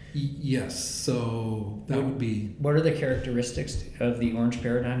now? Yes. So that would be What are the characteristics of the orange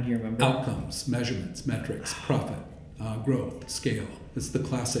paradigm? Do you remember? outcomes, measurements, metrics, profit, growth, scale. It's the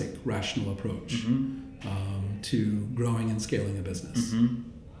classic rational approach to growing and scaling a business. Mm-hmm.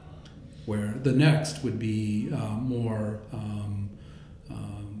 Where the next would be more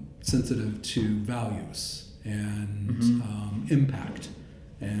sensitive to values and impact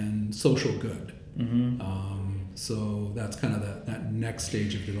and social good. So that's kind of that next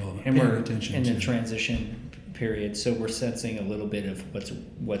stage of development. And we're attention in to the transition period, so we're sensing a little bit of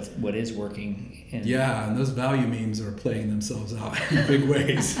what is working. Yeah, and those value memes are playing themselves out in big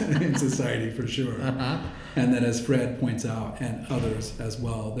ways in society for sure. And then, as Fred points out, and others as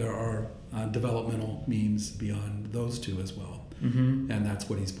well, there are developmental memes beyond those two as well. And that's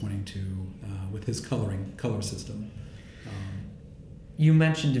what he's pointing to with his color system. You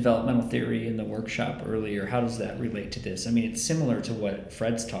mentioned developmental theory in the workshop earlier. How does that relate to this? I mean, it's similar to what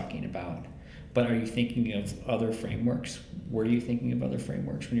Fred's talking about, but are you thinking of other frameworks? Were you thinking of other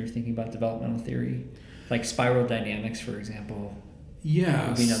frameworks when you were thinking about developmental theory? Like spiral dynamics, for example, Yeah.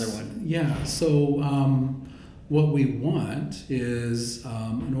 would be another one. Yeah. So what we want is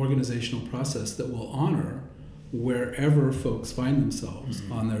an organizational process that will honor wherever folks find themselves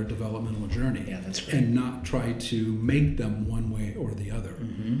on their developmental journey. Yeah, that's great. And not try to make them one way or the other.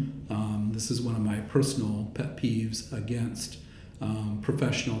 This is one of my personal pet peeves against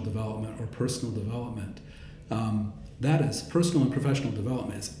professional development or personal development. That is, personal and professional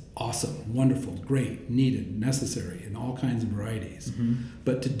development is awesome, wonderful, great, needed, necessary in all kinds of varieties.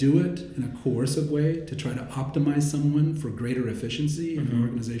 But to do it in a coercive way, to try to optimize someone for greater efficiency in an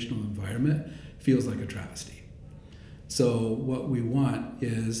organizational environment, feels like a travesty. So what we want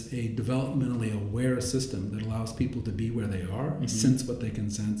is a developmentally aware system that allows people to be where they are, sense what they can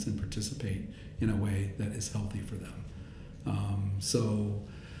sense, and participate in a way that is healthy for them.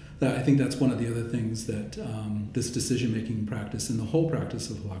 I think that's one of the other things that this decision-making practice and the whole practice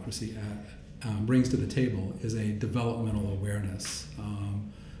of Holacracy brings to the table is a developmental awareness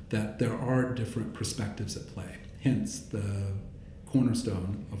that there are different perspectives at play. Hence the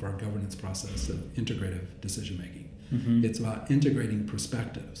cornerstone of our governance process of integrative decision-making. It's about integrating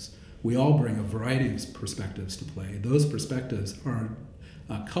perspectives. We all bring a variety of perspectives to play. Those perspectives are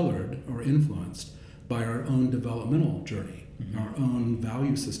colored or influenced by our own developmental journey, our own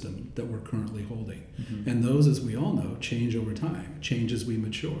value system that we're currently holding. And those, as we all know, change over time, change as we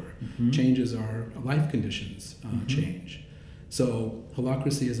mature, change as our life conditions change. So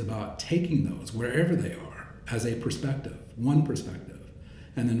Holacracy is about taking those, wherever they are, as a perspective, one perspective,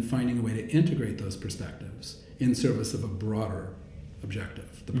 and then finding a way to integrate those perspectives in service of a broader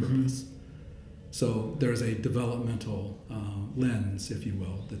objective, the purpose. So there's a developmental lens, if you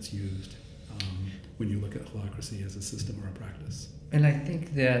will, that's used when you look at Holacracy as a system or a practice. And I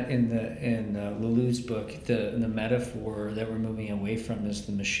think that in Lelou's book, the metaphor that we're moving away from is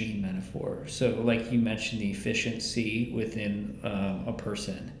the machine metaphor. So like you mentioned, the efficiency within a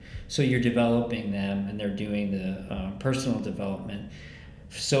person. So you're developing them and they're doing the personal development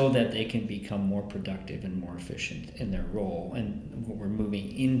so that they can become more productive and more efficient in their role. And what we're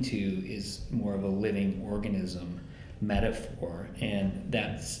moving into is more of a living organism metaphor. And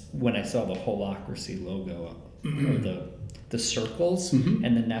that's when I saw the Holacracy logo, or the circles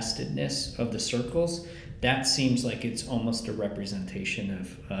and the nestedness of the circles, that seems like it's almost a representation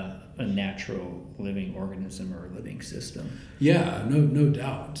of a natural living organism or a living system. Yeah, no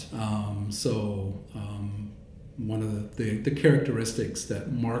doubt. One of the characteristics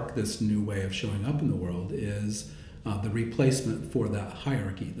that mark this new way of showing up in the world is the replacement for that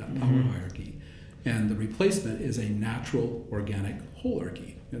hierarchy, that power hierarchy. And the replacement is a natural, organic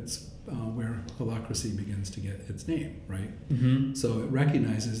holarchy. It's where Holacracy begins to get its name, right? So it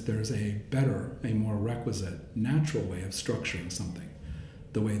recognizes there's a better, a more requisite, natural way of structuring something.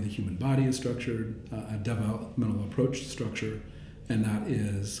 The way the human body is structured, a developmental approach to structure, and that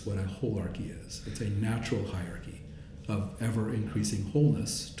is what a holarchy is. It's a natural hierarchy of ever-increasing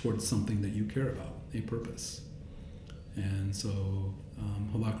wholeness towards something that you care about, a purpose. And so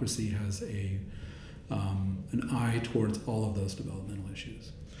Holacracy has an eye towards all of those developmental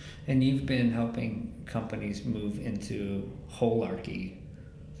issues. And you've been helping companies move into holarchy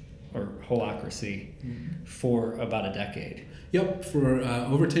or holacracy for about a decade. Yep, for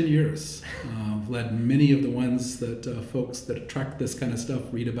over 10 years. I've led many of the ones that folks that track this kind of stuff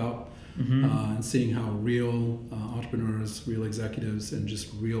read about, and seeing how real entrepreneurs, real executives, and just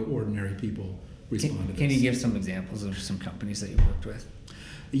real ordinary people respond to this. Can you give some examples of some companies that you've worked with?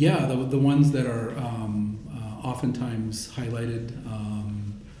 Yeah, the ones that are oftentimes highlighted.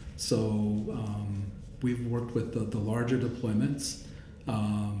 We've worked with the larger deployments,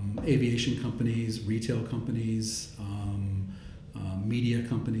 aviation companies, retail companies, media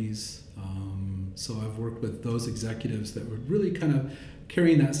companies. So I've worked with those executives that were really kind of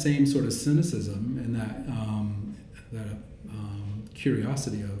carrying that same sort of cynicism and that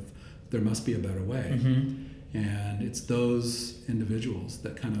curiosity of there must be a better way. And it's those individuals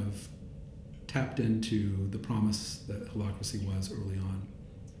that kind of tapped into the promise that Holacracy was early on.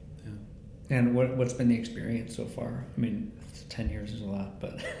 Yeah. And what's been the experience so far? I mean, 10 years is a lot,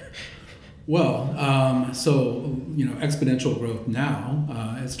 but... Well, exponential growth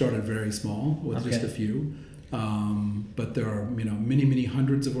now. It started very small with just a few. But there are, many, many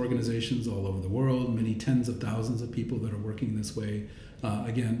hundreds of organizations all over the world, many tens of thousands of people that are working this way,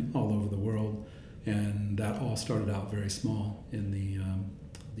 again, all over the world. And that all started out very small in the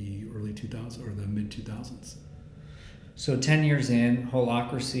early 2000s or the mid 2000s. So 10 years in,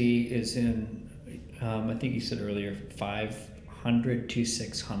 Holacracy is in, I think you said earlier, 500 to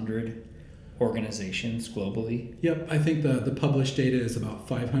 600 organizations globally. Yep, I think the published data is about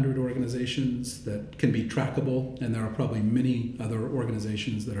 500 organizations that can be trackable, and there are probably many other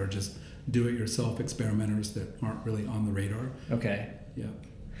organizations that are just do-it-yourself experimenters that aren't really on the radar. Okay. Yeah.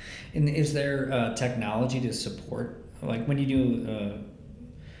 And is there technology to support, like when you do,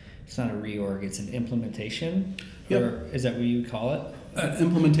 it's not a reorg, it's an implementation? Yep. Or is that what you call it?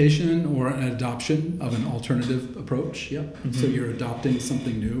 Implementation or an adoption of an alternative approach. Yep. So you're adopting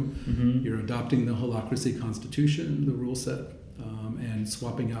something new. You're adopting the Holacracy Constitution, the rule set, and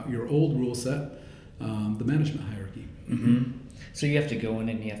swapping out your old rule set, the management hierarchy. So you have to go in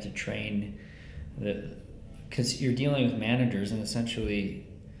and you have to train because you're dealing with managers and essentially.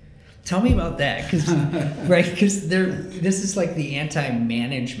 Tell me about that, because this is like the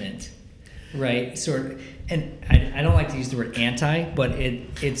anti-management, right? Sort of, and I don't like to use the word anti, but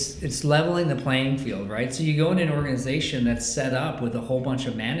it's leveling the playing field, right? So you go in an organization that's set up with a whole bunch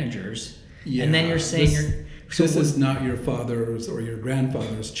of managers, and then you're saying this is not your father's or your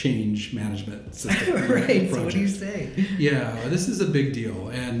grandfather's change management system. Right. So what do you say? Yeah, this is a big deal,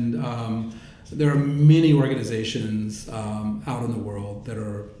 and there are many organizations out in the world that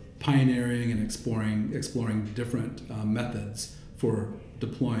are pioneering and exploring different methods for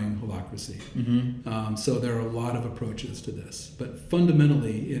deploying Holacracy. So there are a lot of approaches to this, but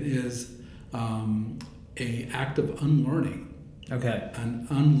fundamentally it is a act of unlearning. Okay. And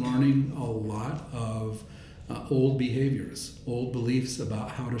unlearning a lot of old behaviors, old beliefs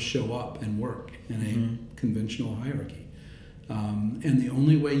about how to show up and work in a conventional hierarchy. And the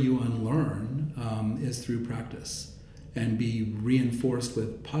only way you unlearn is through practice and be reinforced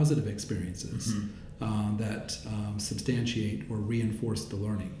with positive experiences that substantiate or reinforce the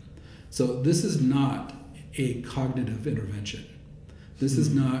learning. So this is not a cognitive intervention. This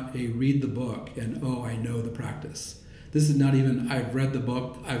is not a read the book and, I know the practice. This is not even, I've read the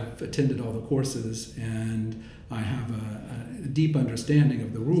book, I've attended all the courses, and I have a deep understanding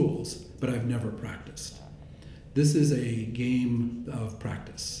of the rules, but I've never practiced. This is a game of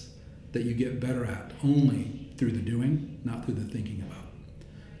practice that you get better at only through the doing, not through the thinking about.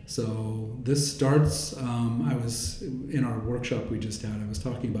 So this starts, I was in our workshop we just had, I was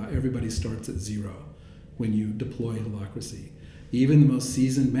talking about everybody starts at zero when you deploy Holacracy. Even the most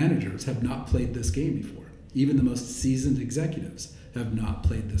seasoned managers have not played this game before. Even the most seasoned executives have not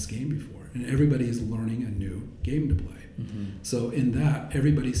played this game before. And everybody is learning a new game to play. So in that,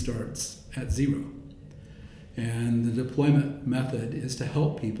 everybody starts at zero. And the deployment method is to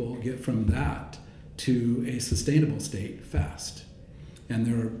help people get from that to a sustainable state fast. And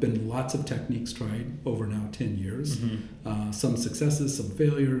there have been lots of techniques tried over now 10 years. Some successes, some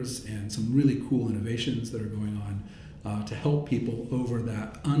failures, and some really cool innovations that are going on to help people over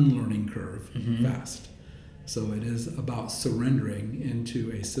that unlearning curve fast. So it is about surrendering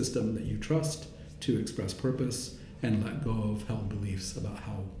into a system that you trust to express purpose and let go of held beliefs about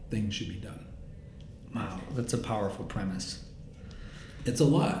how things should be done. Wow, that's a powerful premise. It's a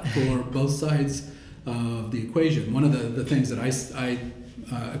lot for both sides of the equation. One of the things that I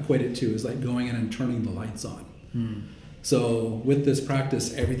equate it to is like going in and turning the lights on. So with this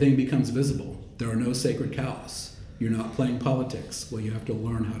practice, everything becomes visible. There are no sacred cows. You're not playing politics. Well, you have to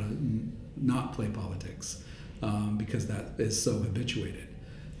learn how to not play politics because that is so habituated.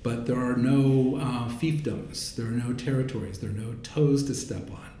 But there are no fiefdoms. There are no territories. There are no toes to step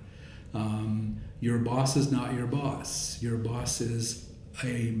on. Your boss is not your boss. Your boss is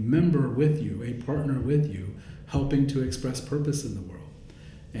a member with you, a partner with you, helping to express purpose in the world.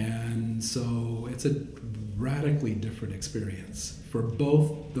 And so it's a radically different experience for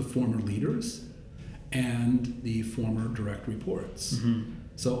both the former leaders and the former direct reports. Mm-hmm.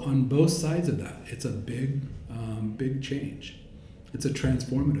 So on both sides of that, it's a big change. It's a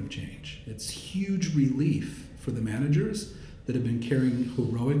transformative change. It's huge relief for the managers that have been carrying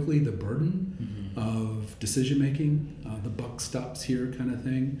heroically the burden of decision making, the buck stops here kind of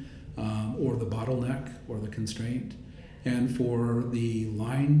thing, or the bottleneck or the constraint. And for the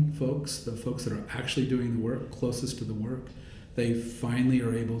line folks, the folks that are actually doing the work, closest to the work, they finally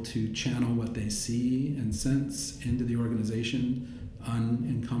are able to channel what they see and sense into the organization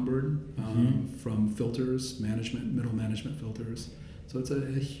unencumbered from filters, middle management filters. So it's a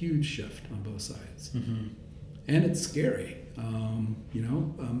huge shift on both sides. Mm-hmm. And it's scary.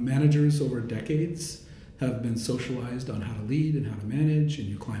 Managers over decades have been socialized on how to lead and how to manage, and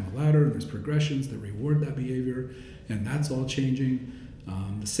you climb a ladder, and there's progressions that reward that behavior, and that's all changing.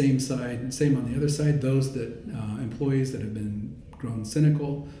 Same on the other side, those that employees that have been grown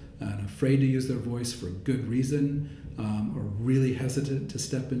cynical and afraid to use their voice for good reason, are really hesitant to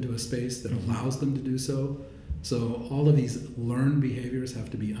step into a space that allows them to do so. So all of these learned behaviors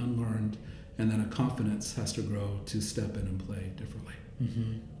have to be unlearned, and then a confidence has to grow to step in and play differently.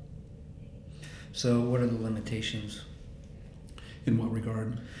 Mm-hmm. So what are the limitations? In what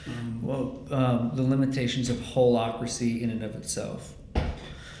regard? The limitations of holacracy in and of itself.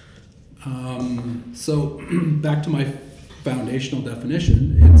 So back to my foundational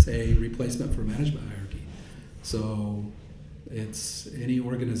definition, it's a replacement for management hierarchy. So it's any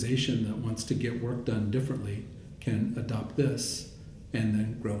organization that wants to get work done differently can adopt this and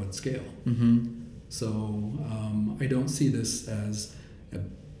then grow and scale. Mm-hmm. So I don't see this as a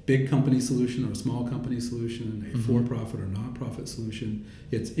big company solution or a small company solution, a for-profit or non-profit solution.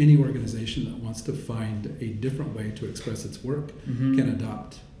 It's any organization that wants to find a different way to express its work can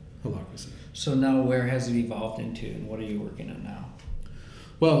adopt Holacracy. So now where has it evolved into, and what are you working on now?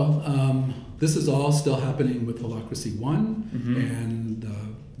 Well, this is all still happening with HolacracyOne and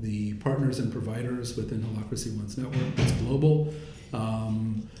the partners and providers within HolacracyOne's network. It's global.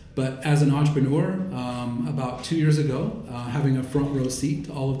 But as an entrepreneur, about 2 years ago, having a front row seat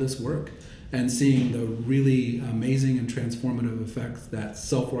to all of this work and seeing the really amazing and transformative effects that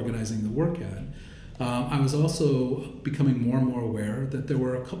self-organizing the work had, I was also becoming more and more aware that there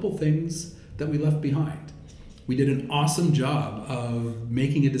were a couple things that we left behind. We did an awesome job of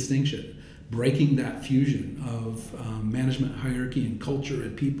making a distinction, breaking that fusion of management hierarchy and culture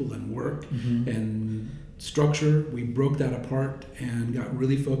and people and work and structure. We broke that apart and got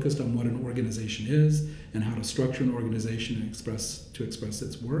really focused on what an organization is and how to structure an organization and express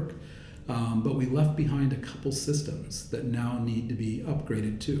its work. But we left behind a couple systems that now need to be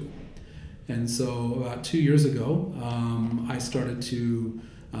upgraded too. And so about 2 years ago, I started to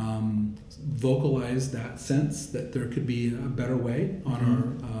vocalize that sense that there could be a better way on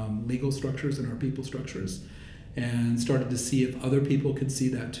our legal structures and our people structures, and started to see if other people could see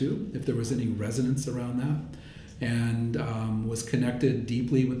that too, if there was any resonance around that, and was connected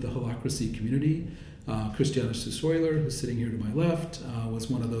deeply with the Holacracy community. Christiana Susoiler, who's sitting here to my left, was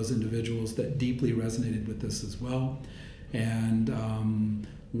one of those individuals that deeply resonated with this as well. And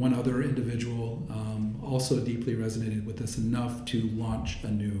one other individual also deeply resonated with this enough to launch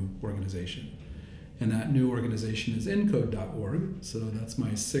a new organization. And that new organization is encode.org. So that's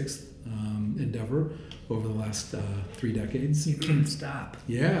my sixth endeavor over the last 3 decades. You can't stop.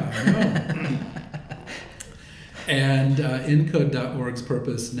 Yeah, I know. And encode.org's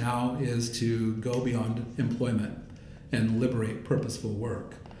purpose now is to go beyond employment and liberate purposeful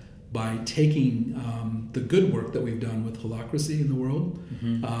work by taking the good work that we've done with Holacracy in the world,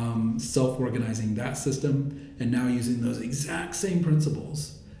 self-organizing that system, and now using those exact same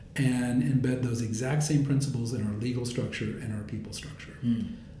principles and embed those exact same principles in our legal structure and our people structure.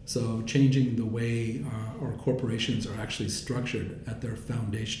 So changing the way our corporations are actually structured at their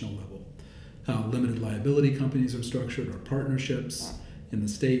foundational level. How limited liability companies are structured, or partnerships in the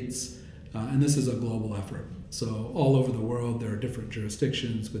States, and this is a global effort. So all over the world, there are different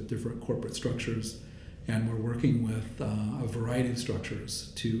jurisdictions with different corporate structures, and we're working with a variety of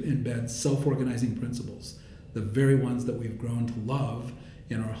structures to embed self-organizing principles, the very ones that we've grown to love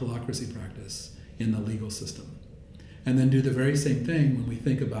in our Holacracy practice in the legal system. And then do the very same thing when we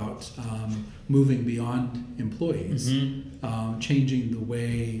think about moving beyond employees, changing the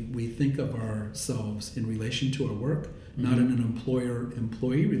way we think of ourselves in relation to our work, not in an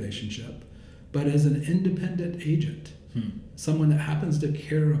employer-employee relationship, but as an independent agent, someone that happens to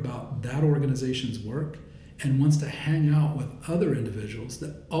care about that organization's work and wants to hang out with other individuals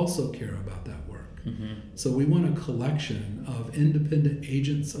that also care about that work. So we want a collection of independent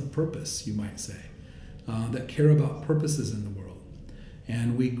agents of purpose, you might say, that care about purposes in the world.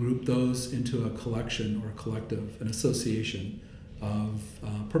 And we group those into a collection or a collective, an association of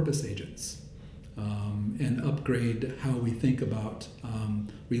purpose agents, and upgrade how we think about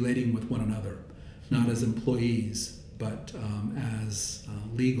relating with one another, not as employees, but as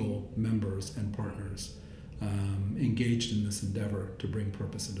legal members and partners engaged in this endeavor to bring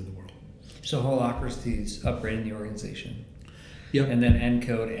purpose into the world. So Holacracy is upgrading the organization. Yep. And then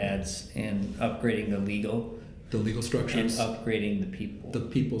ENCODE adds in upgrading the legal structures, and upgrading the people. The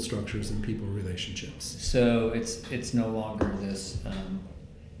people structures and people relationships. So it's no longer this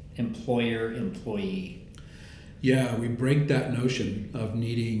employer-employee. Yeah, we break that notion of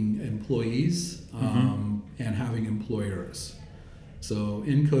needing employees and having employers. So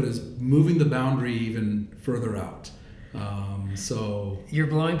ENCODE is moving the boundary even further out. So you're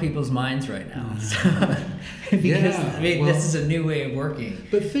blowing people's minds right now. Because this is a new way of working.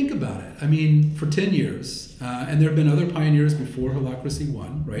 But think about it. I mean, for 10 years, and there have been other pioneers before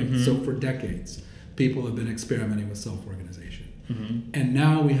HolacracyOne, right? So for decades, people have been experimenting with self-organization. And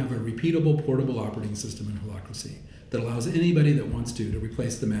now we have a repeatable, portable operating system in Holacracy that allows anybody that wants to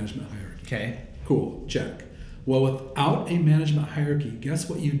replace the management hierarchy. Okay. Cool, check. Well, without a management hierarchy, guess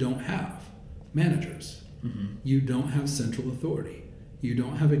what you don't have? Managers. You don't have central authority. You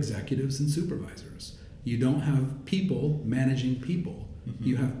don't have executives and supervisors. You don't have people managing people.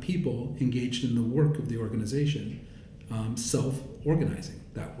 You have people engaged in the work of the organization, self-organizing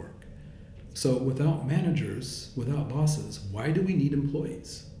that work. So without managers, without bosses, why do we need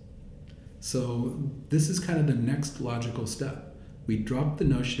employees? So this is kind of the next logical step. We drop the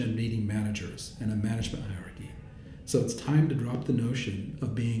notion of needing managers and a management hierarchy. So it's time to drop the notion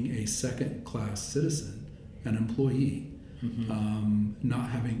of being a second-class citizen, an employee, not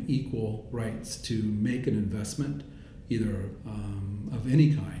having equal rights to make an investment, either of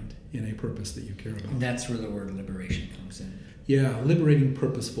any kind, in a purpose that you care about. That's where the word liberation comes in. Yeah, liberating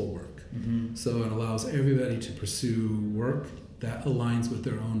purposeful work. So it allows everybody to pursue work that aligns with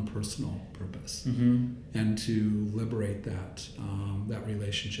their own personal purpose, and to liberate that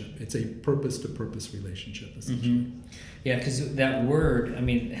relationship. It's a purpose-to-purpose relationship, essentially. Yeah, because that word,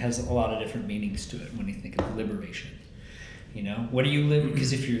 has a lot of different meanings to it when you think of liberation. What are you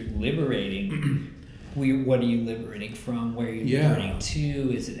because if you're liberating, what are you liberating from? Where are you liberating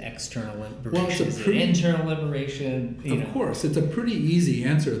to? Is it external liberation? Is it internal liberation? Of course. It's a pretty easy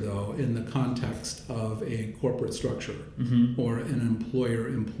answer, though, in the context of a corporate structure or an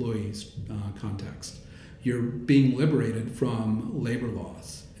employer-employee context. You're being liberated from labor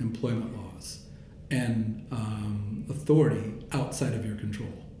laws, employment laws, and authority outside of your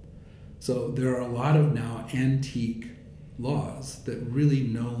control. So there are a lot of now antique laws that really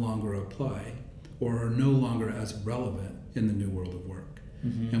no longer apply or are no longer as relevant in the new world of work.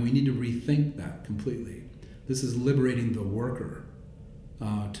 And we need to rethink that completely. This is liberating the worker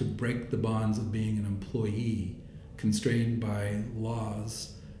to break the bonds of being an employee constrained by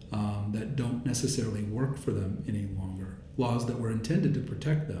laws that don't necessarily work for them any longer. Laws that were intended to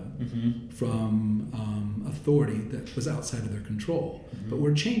protect them from authority that was outside of their control. But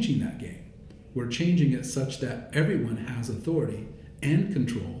we're changing that game. We're changing it such that everyone has authority and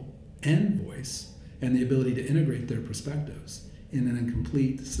control and voice and the ability to integrate their perspectives in a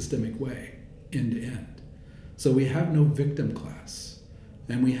complete systemic way, end to end. So we have no victim class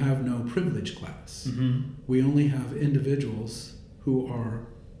and we have no privilege class. We only have individuals who are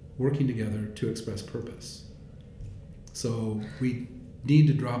working together to express purpose. So we need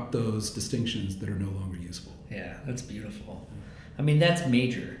to drop those distinctions that are no longer useful. Yeah, that's beautiful. That's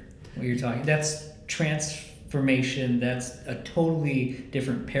major, what you're talking. That's transformation. That's a totally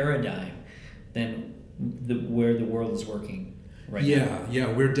different paradigm than where the world is working right now.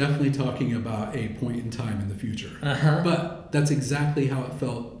 Yeah, we're definitely talking about a point in time in the future. But that's exactly how it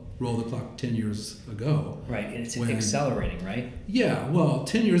felt, roll the clock 10 years ago. Right, and it's accelerating, right? Yeah, well,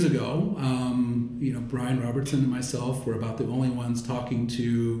 10 years ago, Brian Robertson and myself were about the only ones talking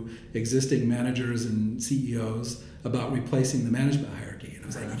to existing managers and CEOs about replacing the management hierarchy. And I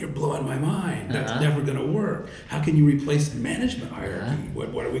was like, you're blowing my mind. That's never going to work. How can you replace management hierarchy?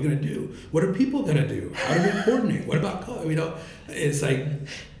 What are we going to do? What are people going to do? How do we coordinate? What about, it's like,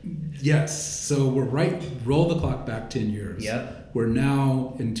 Yes. So roll the clock back 10 years. Yep. We're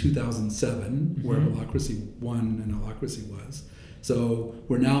now in 2007, where HolacracyOne and Holacracy was. So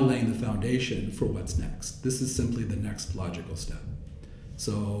we're now laying the foundation for what's next. This is simply the next logical step.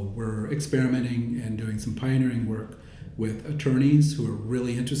 So we're experimenting and doing some pioneering work with attorneys who are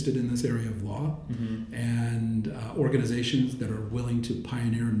really interested in this area of law, and organizations that are willing to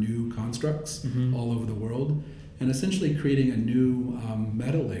pioneer new constructs all over the world, and essentially creating a new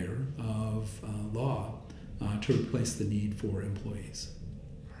meta layer of law to replace the need for employees.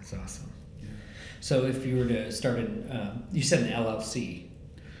 That's awesome. Yeah. So if you were to start you said an LLC.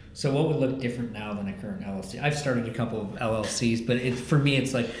 So what would look different now than a current LLC? I've started a couple of LLCs, but for me,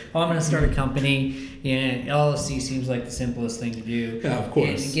 it's like, I'm going to start a company. Yeah, LLC seems like the simplest thing to do. Yeah, of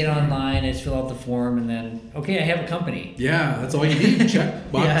course. And get online, and fill out the form, and then, okay, I have a company. Yeah, that's all you need. Check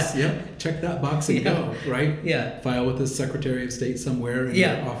box. Check that box and go, right? Yeah. File with the Secretary of State somewhere, and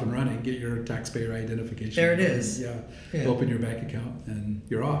you're off and running. Get your taxpayer identification. There it is. Yeah. Open your bank account, and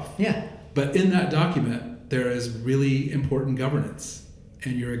you're off. Yeah. But in that document, there is really important governance,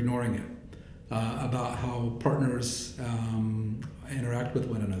 and you're ignoring it, about how partners interact with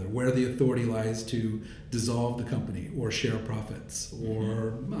one another, where the authority lies to dissolve the company or share profits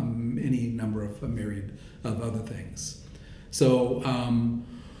or any number of a myriad of other things. So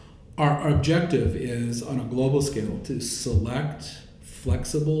our objective is, on a global scale, to select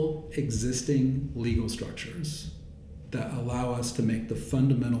flexible existing legal structures that allow us to make the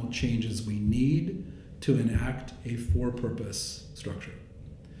fundamental changes we need to enact a for-purpose structure.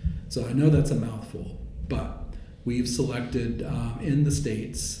 So I know that's a mouthful, but we've selected in the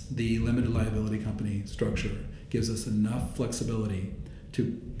States, the limited liability company structure gives us enough flexibility to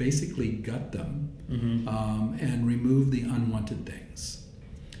basically gut them and remove the unwanted things.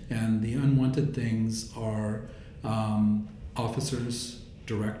 And the unwanted things are officers,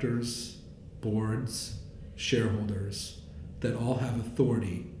 directors, boards, shareholders that all have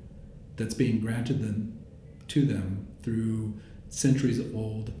authority that's being granted to them through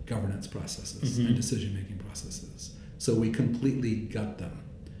centuries-old governance processes and decision-making processes. So we completely gut them,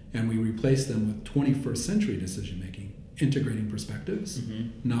 and we replace them with 21st century decision-making, integrating perspectives,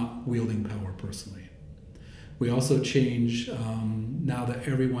 not wielding power personally. We also change, now that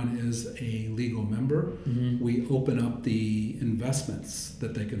everyone is a legal member, we open up the investments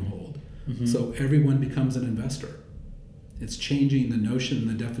that they can hold. So everyone becomes an investor. It's changing the notion and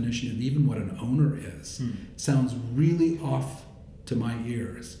the definition of even what an owner is. Sounds really off to my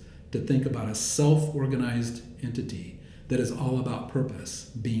ears to think about a self-organized entity that is all about purpose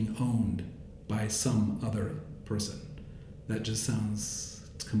being owned by some other person. That just sounds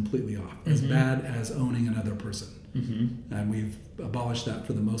completely off. As bad as owning another person. And we've abolished that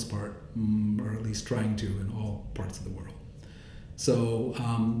for the most part, or at least trying to, in all parts of the world. So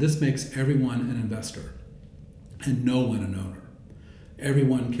this makes everyone an investor and no one an owner.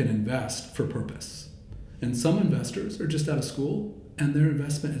 Everyone can invest for purpose. And some investors are just out of school, and their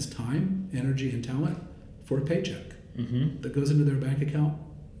investment is time, energy, and talent for a paycheck that goes into their bank account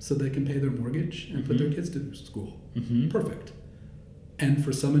so they can pay their mortgage and put their kids to school. Perfect. And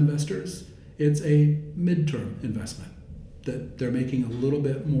for some investors, it's a midterm investment that they're making a little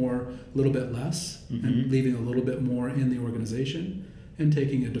bit more, a little bit less, and leaving a little bit more in the organization and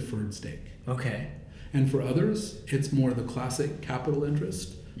taking a deferred stake. Okay. And for others, it's more the classic capital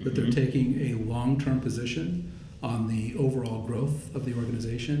interest, that they're taking a long-term position on the overall growth of the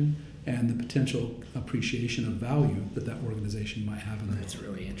organization and the potential appreciation of value that that organization might have in the That's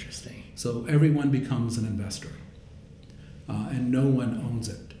really interesting. So everyone becomes an investor, and no one owns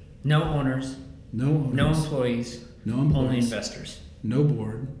it. No owners. No owners. No employees. No employees. Only investors. No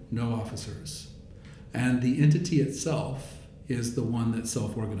board. No officers. And the entity itself is the one that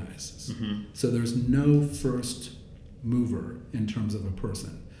self-organizes. So there's no first mover in terms of a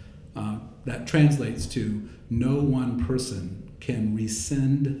person. That translates to no one person can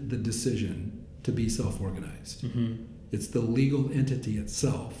rescind the decision to be self-organized. It's the legal entity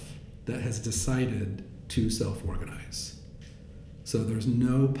itself that has decided to self-organize. So there's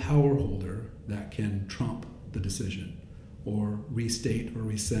no power holder that can trump the decision or restate or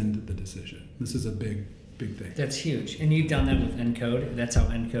rescind the decision. This is a big thing. That's huge. And you've done that with ENCODE. That's how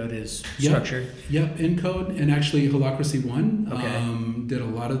ENCODE is structured. Yep, ENCODE, and actually HolacracyOne did a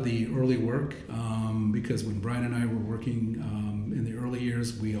lot of the early work because when Brian and I were working in the early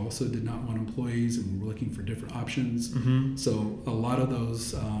years, we also did not want employees and we were looking for different options. So a lot of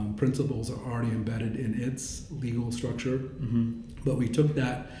those principles are already embedded in its legal structure. But we took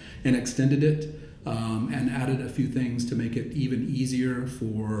that and extended it and added a few things to make it even easier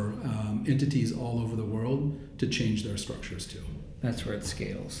for entities all over the world to change their structures too. That's where it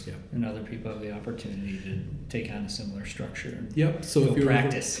scales. Yeah. And other people have the opportunity to take on a similar structure. Yep. So if you're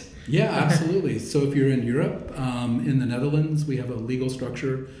practice. Yeah, absolutely. So if you're in Europe, in the Netherlands, we have a legal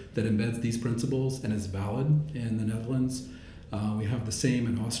structure that embeds these principles and is valid in the Netherlands. We have the same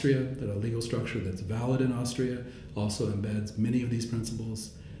in Austria, that a legal structure that's valid in Austria also embeds many of these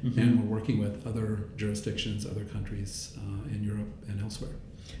principles. Mm-hmm. And we're working with other jurisdictions, other countries in Europe and elsewhere.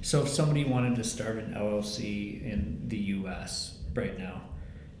 So if somebody wanted to start an LLC in the U.S. right now,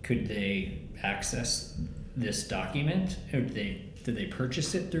 could they access this document, or do they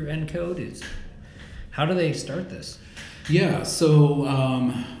purchase it through Encode? How do they start this? Yeah,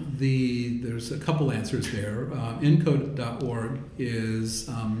 so there's a couple answers there. Encode.org is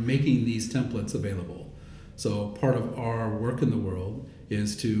making these templates available. So part of our work in the world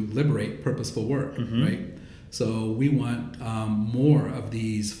is to liberate purposeful work, mm-hmm. right? So we want more of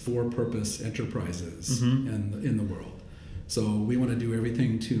these for-purpose enterprises mm-hmm. in the world. So we want to do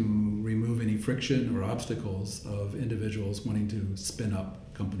everything to remove any friction or obstacles of individuals wanting to spin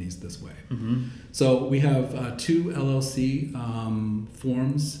up companies this way. Mm-hmm. So we have 2 LLC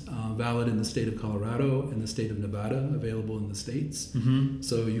forms valid in the state of Colorado and the state of Nevada, available in the states. Mm-hmm.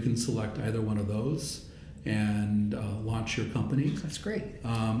 So you can select either one of those and launch your company. That's great.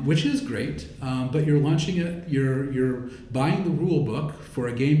 Which is great, but you're launching it, you're buying the rule book for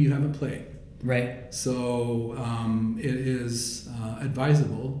a game you haven't played. Right. So it is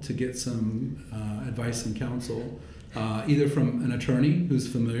advisable to get some advice and counsel, either from an attorney who's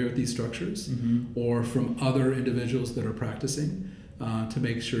familiar with these structures mm-hmm. or from other individuals that are practicing to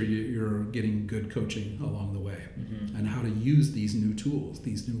make sure you're getting good coaching along the way mm-hmm. and how to use these new tools,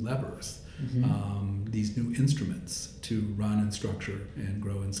 these new levers, mm-hmm. These new instruments to run and structure and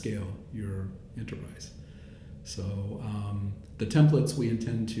grow and scale your enterprise. So the templates, we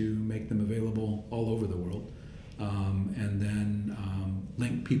intend to make them available all over the world and then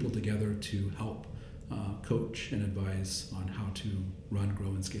link people together to help coach and advise on how to run, grow,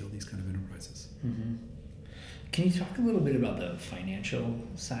 and scale these kind of enterprises. Mm-hmm. Can you talk a little bit about the financial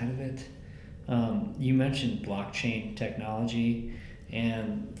side of it? You mentioned blockchain technology,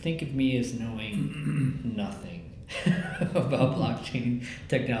 and think of me as knowing nothing about blockchain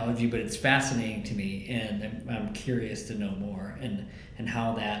technology, but it's fascinating to me, and I'm curious to know more and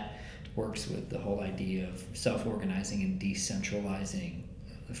how that works with the whole idea of self-organizing and decentralizing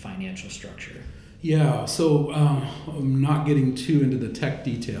the financial structure. Yeah, so I'm not getting too into the tech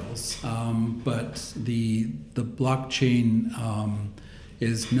details, but the blockchain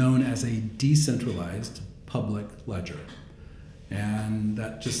is known as a decentralized public ledger. And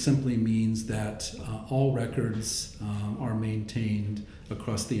that just simply means that all records are maintained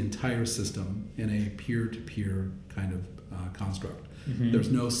across the entire system in a peer-to-peer kind of construct. Mm-hmm.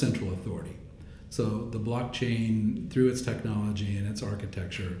 There's no central authority. So the blockchain, through its technology and its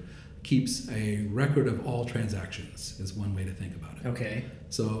architecture, keeps a record of all transactions, is one way to think about it. Okay.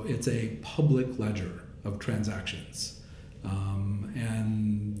 So it's a public ledger of transactions.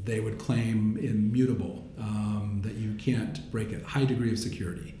 And they would claim immutable, that you can't break it, high degree of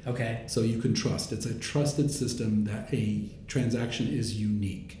security. Okay. So you can trust. It's a trusted system that a transaction is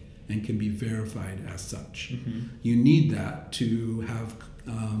unique and can be verified as such. Mm-hmm. You need that to have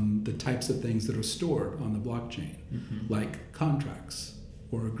the types of things that are stored on the blockchain, mm-hmm. like contracts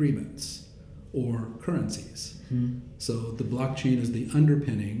or agreements or currencies. Mm-hmm. So the blockchain is the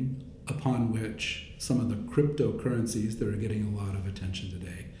underpinning upon which some of the cryptocurrencies that are getting a lot of attention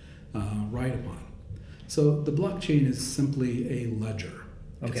today ride upon. So the blockchain is simply a ledger.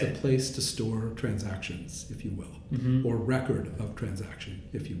 Okay. It's a place to store transactions, if you will, mm-hmm. or record of transaction,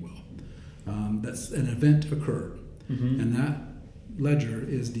 if you will. That's an event occurred, mm-hmm. and that ledger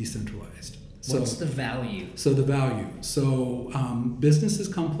is decentralized. What's the value? So the value. So business is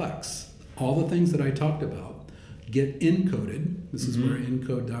complex. All the things that I talked about get encoded. This mm-hmm. is where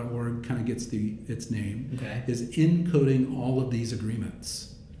encode.org kind of gets its name, okay. is encoding all of these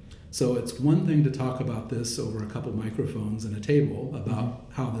agreements. So it's one thing to talk about this over a couple microphones and a table about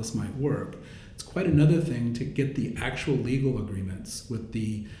mm-hmm. how this might work. It's quite another thing to get the actual legal agreements with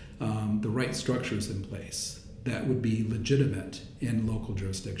the right structures in place that would be legitimate in local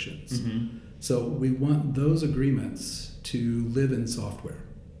jurisdictions. Mm-hmm. So we want those agreements to live in software.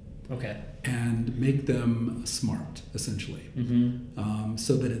 Okay. And make them smart, essentially, mm-hmm.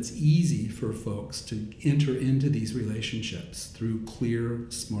 So that it's easy for folks to enter into these relationships through clear,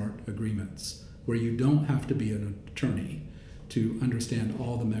 smart agreements, where you don't have to be an attorney to understand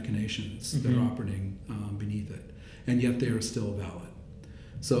all the machinations mm-hmm. that are operating beneath it, and yet they are still valid.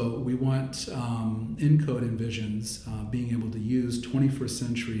 So we want Encode envisions being able to use 21st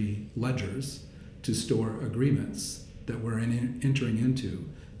century ledgers to store agreements that we're entering into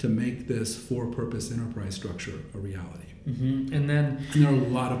to make this for-purpose enterprise structure a reality. Mm-hmm. And there are a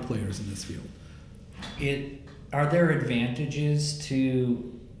lot of players in this field. Are there advantages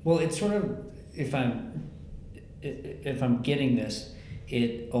to? Well, it's sort of, if I'm getting this,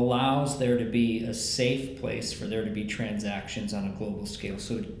 it allows there to be a safe place for there to be transactions on a global scale.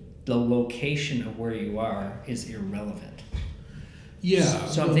 So the location of where you are is irrelevant. Yeah.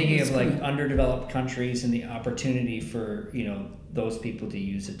 So I'm thinking of like underdeveloped countries and the opportunity for, those people to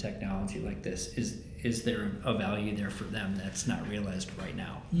use a technology like this. Is there a value there for them that's not realized right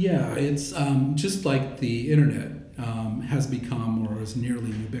now? Yeah, it's just like the internet has become or is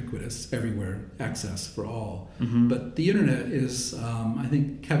nearly ubiquitous everywhere, access for all. Mm-hmm. But the internet is, I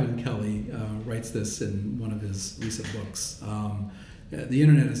think Kevin Kelly writes this in one of his recent books. The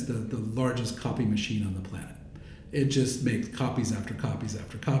internet is the largest copy machine on the planet. It just makes copies after copies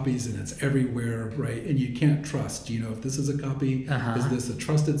after copies, and it's everywhere, right? And you can't trust, if this is a copy, is this a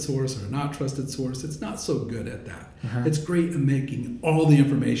trusted source or not trusted source? It's not so good at that. It's great at making all the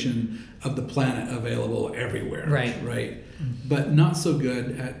information of the planet available everywhere, right? Mm-hmm. But not so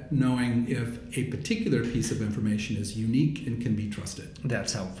good at knowing if a particular piece of information is unique and can be trusted.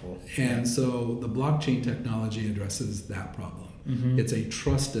 That's helpful. And so the blockchain technology addresses that problem. Mm-hmm. It's a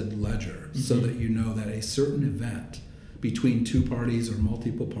trusted ledger, so that you know that a certain event between two parties or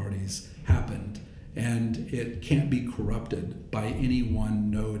multiple parties happened, and it can't be corrupted by any one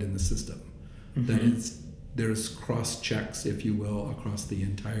node in the system. That there's cross checks, if you will, across the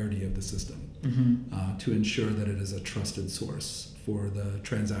entirety of the system to ensure that it is a trusted source for the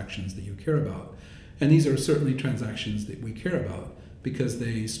transactions that you care about. And these are certainly transactions that we care about because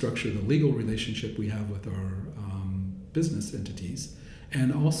they structure the legal relationship we have with our business entities,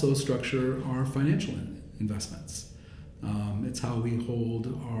 and also structure our financial investments. It's how we hold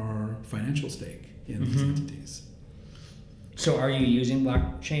our financial stake in these entities. So are you using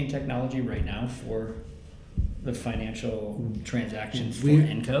blockchain technology right now for the financial transactions for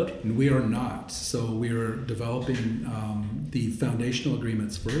ENCODE? We are not. So we are developing the foundational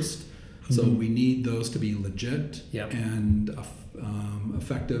agreements first. So we need those to be legit and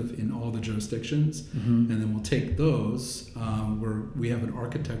effective in all the jurisdictions. And then we'll take those where we have an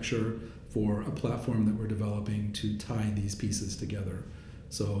architecture for a platform that we're developing to tie these pieces together.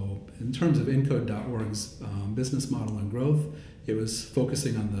 So in terms of ENCODE.org's business model and growth, it was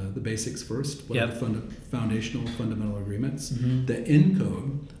focusing on the basics first, what are the foundational fundamental agreements that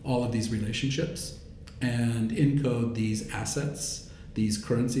encode all of these relationships and encode these assets, these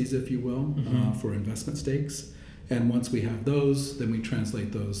currencies, if you will, for investment stakes. And once we have those, then we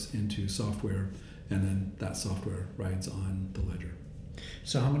translate those into software, and then that software rides on the ledger.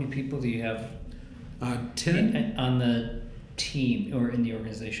 So how many people do you have 10 on the team or in the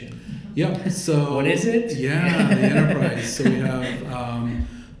organization? Yep. So what is it? Yeah, the enterprise. So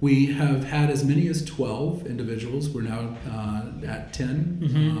we have had as many as 12 individuals. We're now at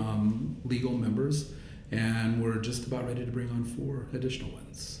 10 legal members, and we're just about ready to bring on 4 additional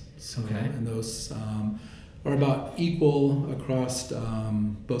ones. So, and those are about equal across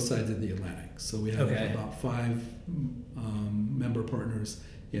both sides of the Atlantic. So we have about 5 member partners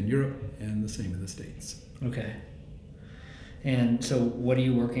in Europe and the same in the States. Okay. And so what are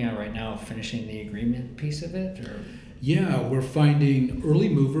you working on right now, finishing the agreement piece of it? Or? Yeah, we're finding early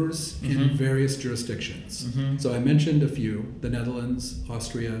movers in various jurisdictions. So I mentioned a few: the Netherlands,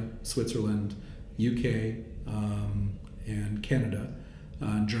 Austria, Switzerland, UK, and Canada,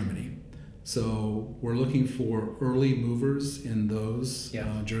 and Germany. So we're looking for early movers in those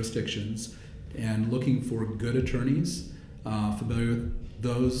jurisdictions and looking for good attorneys familiar with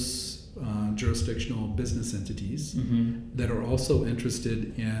those jurisdictional business entities that are also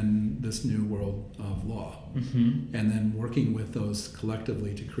interested in this new world of law, and then working with those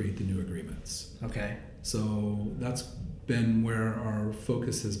collectively to create the new agreements. Okay. So that's been where our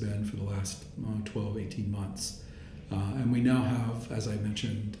focus has been for the last 12, 18 months. And we now have, as I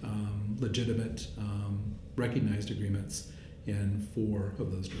mentioned, legitimate, recognized agreements in 4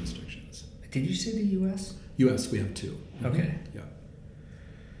 of those jurisdictions. Did you say the U.S.? U.S., we have 2. Okay. Yeah.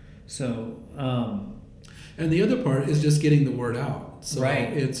 So, and the other part is just getting the word out. So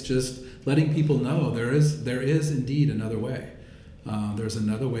it's just letting people know there is indeed another way. There's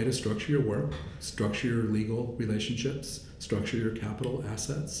another way to structure your work, structure your legal relationships, structure your capital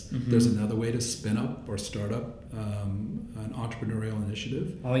assets. There's another way to spin up or start up an entrepreneurial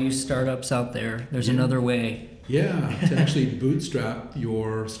initiative. All you startups out there, there's another way. Yeah, to actually bootstrap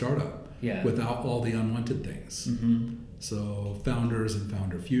your startup without all the unwanted things. So founders and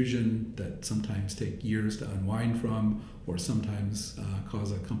founder fusion that sometimes take years to unwind from, or sometimes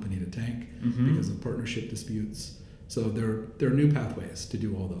cause a company to tank because of partnership disputes. So there are new pathways to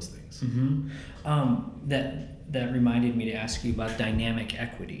do all those things. That reminded me to ask you about dynamic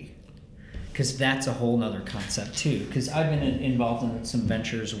equity, because that's a whole nother concept too. Because I've been involved in some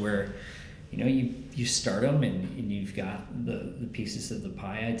ventures where, you start them and you've got the pieces of the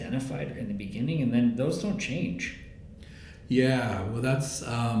pie identified in the beginning, and then those don't change. Yeah, well,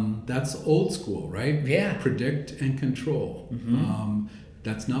 that's old school, right? Yeah. Predict and control.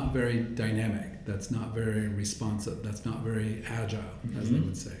 That's not very dynamic. That's not very responsive. That's not very agile, as they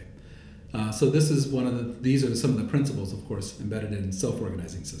would say. So these are some of the principles, of course, embedded in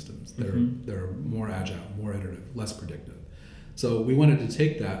self-organizing systems. They're more agile, more iterative, less predictive. So we wanted to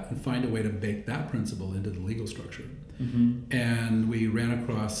take that and find a way to bake that principle into the legal structure. And we ran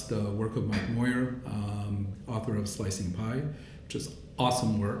across the work of Mike Moyer, author of Slicing Pie, which is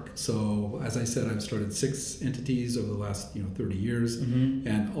awesome work. So as I said, I've started 6 entities over the last 30 years,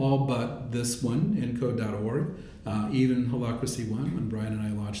 and all but this one, encode.org, even HolacracyOne, when Brian and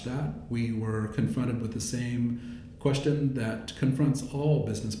I launched that, we were confronted with the same question that confronts all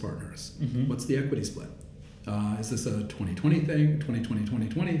business partners. What's the equity split? Is this a 20-20 thing,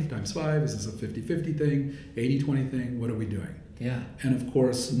 20-20-20-20 times 5? Is this a 50-50 thing, 80-20 thing? What are we doing? Yeah. And of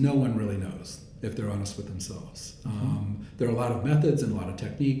course, no one really knows if they're honest with themselves. There are a lot of methods and a lot of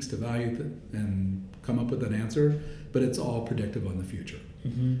techniques to value and come up with an answer, but it's all predictive on the future.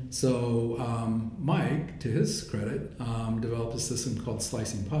 So Mike, to his credit, developed a system called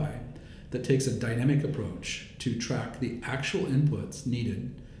Slicing Pie that takes a dynamic approach to track the actual inputs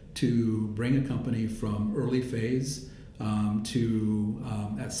needed to bring a company from early phase to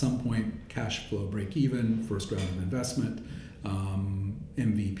at some point cash flow break even, first round of investment,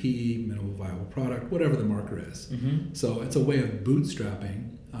 MVP, minimal viable product, whatever the marker is. So it's a way of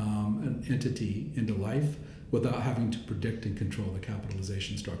bootstrapping an entity into life without having to predict and control the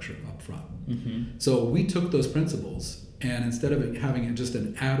capitalization structure up front. So we took those principles, and instead of having it just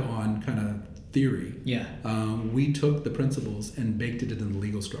an add-on kind of theory, we took the principles and baked it into the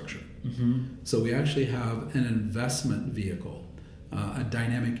legal structure. So we actually have an investment vehicle, a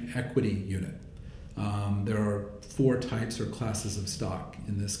dynamic equity unit. There are 4 types or classes of stock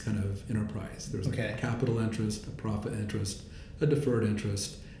in this kind of enterprise. There's a capital interest, a profit interest, a deferred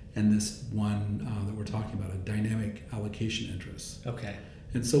interest, and this one that we're talking about, a dynamic allocation interest.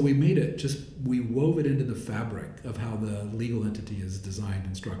 And so we wove it into the fabric of how the legal entity is designed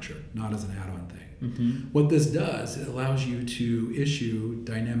and structured, not as an add-on thing. What this does, it allows you to issue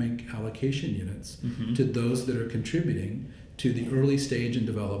dynamic allocation units to those that are contributing to the early stage and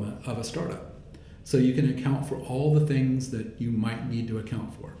development of a startup. So you can account for all the things that you might need to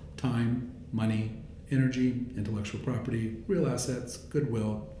account for: time, money, energy, intellectual property, real assets,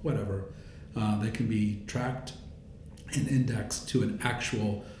 goodwill, whatever. They can be tracked and indexed to an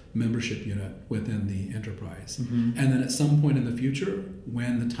actual membership unit within the enterprise. And then at some point in the future,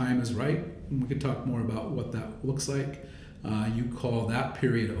 when the time is right, and we could talk more about what that looks like, you call that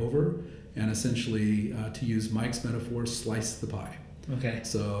period over and essentially, to use Mike's metaphor, slice the pie.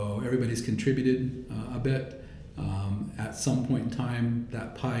 So everybody's contributed a bit. At some point in time,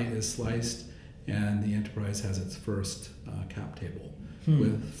 that pie is sliced and the enterprise has its first cap table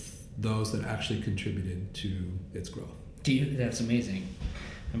with those that actually contributed to its growth. That's amazing.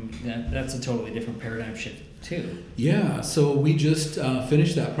 That's a totally different paradigm shift too. Yeah, so we just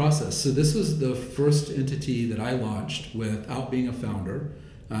finished that process. So this was the first entity that I launched without being a founder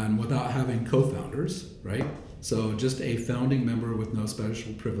and without having co-founders, right? So just a founding member with no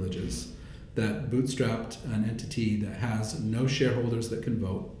special privileges that bootstrapped an entity that has no shareholders that can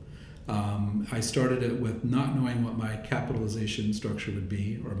vote. I started it with not knowing what my capitalization structure would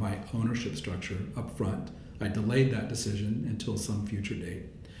be or my ownership structure up front. I delayed that decision until some future date.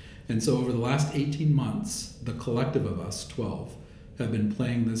 And so over the last 18 months, the collective of us, 12, have been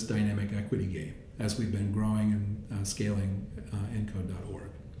playing this dynamic equity game as we've been growing and scaling encode.org.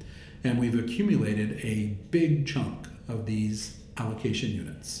 And we've accumulated a big chunk of these allocation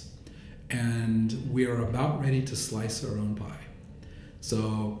units. And we are about ready to slice our own pie.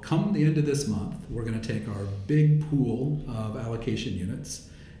 So come the end of this month, we're going to take our big pool of allocation units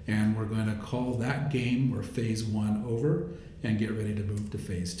and we're going to call that game or phase 1 over and get ready to move to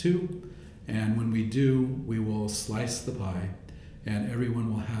phase 2. And when we do, we will slice the pie and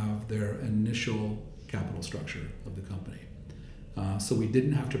everyone will have their initial capital structure of the company. So we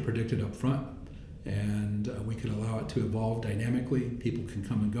didn't have to predict it up front, and we could allow it to evolve dynamically. People can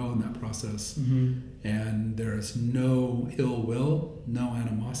come and go in that process, and there's no ill will, no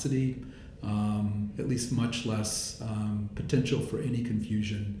animosity, at least much less potential for any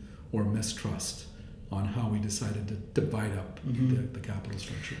confusion or mistrust on how we decided to divide up the capital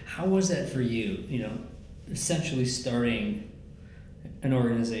structure. How was that for you? essentially starting an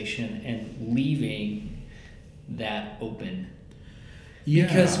organization and leaving that open. Yeah.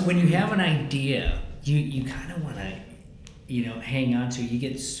 Because when you have an idea, you kind of want to, hang on to. You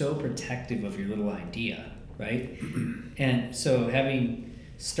get so protective of your little idea, right? And so having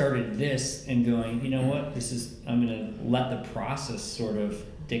started this and going, you know what, I'm going to let the process sort of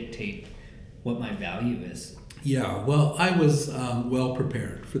dictate what my value is. Yeah, well, I was well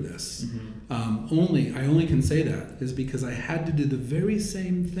prepared for this. Mm-hmm. I only can say that is because I had to do the very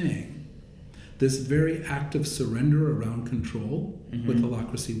same thing, this very active surrender around control with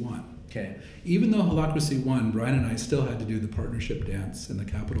HolacracyOne. Okay. Even though HolacracyOne, Brian and I still had to do the partnership dance and the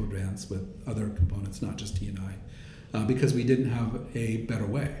capital dance with other components, not just he and I, because we didn't have a better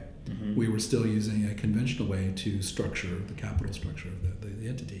way. Mm-hmm. We were still using a conventional way to structure the capital structure of the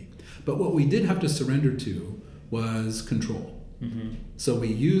entity. But what we did have to surrender to was control. Mm-hmm. So we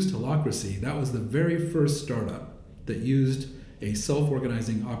used Holacracy. That was the very first startup that used a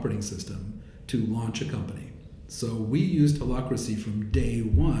self-organizing operating system to launch a company. So we used Holacracy from day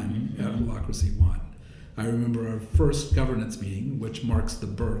one at HolacracyOne. I remember our first governance meeting, which marks the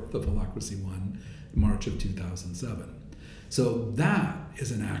birth of HolacracyOne, March of 2007. So that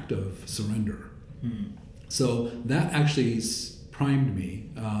is an act of surrender. Mm. So that actually primed me,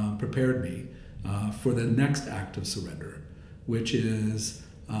 prepared me for the next act of surrender, which is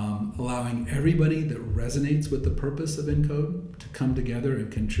allowing everybody that resonates with the purpose of Encode to come together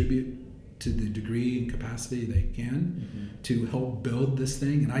and contribute to the degree and capacity they can to help build this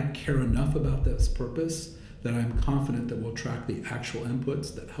thing. And I care enough about this purpose that I'm confident that we'll track the actual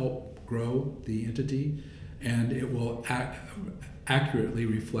inputs that help grow the entity, and it will accurately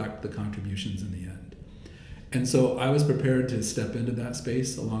reflect the contributions in the end. And so I was prepared to step into that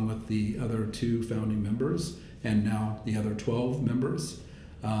space along with the other 2 founding members and now the other 12 members.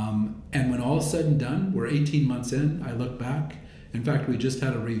 And when all is said and done, we're 18 months in, I look back. In fact, we just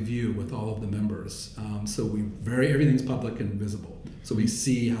had a review with all of the members. So everything's public and visible. So we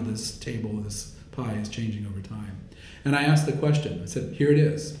see how this table, this pie is changing over time. And I asked the question, I said, here it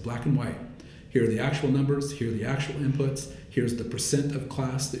is, black and white. Here are the actual numbers, here are the actual inputs, here's the percent of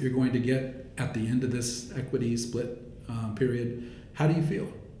class that you're going to get at the end of this equity split period. How do you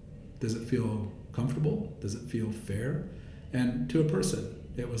feel? Does it feel comfortable? Does it feel fair? And to a person,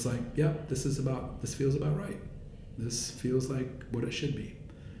 it was like, yep, this feels about right. This feels like what it should be.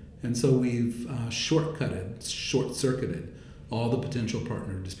 And so we've short-circuited all the potential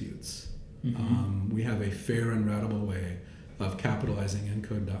partner disputes. Mm-hmm. We have a fair and ratable way of capitalizing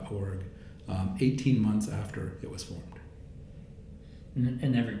Encode.org 18 months after it was formed.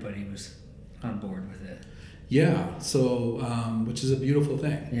 And everybody was on board with it. Yeah, so which is a beautiful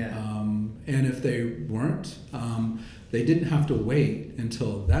thing. Yeah. And if they weren't, they didn't have to wait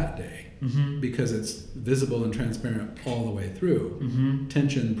until that day because it's visible and transparent all the way through. Mm-hmm.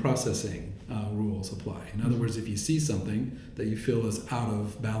 Tension processing rules apply. In other words, if you see something that you feel is out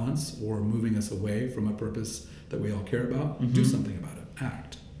of balance or moving us away from a purpose that we all care about, do something about it.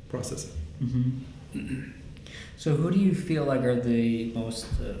 Act. Process it. Mm-hmm. So who do you feel like are the most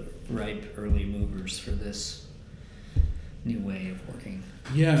ripe early movers for this new way of working?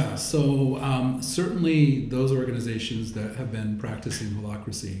 Yeah, so certainly those organizations that have been practicing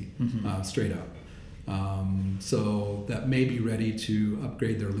Holacracy straight up. So that may be ready to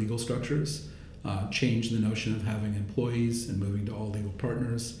upgrade their legal structures, change the notion of having employees and moving to all legal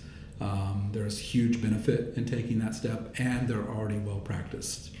partners. There's huge benefit in taking that step, and they're already well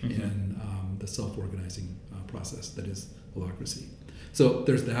practiced in the self-organizing process that is Holacracy. So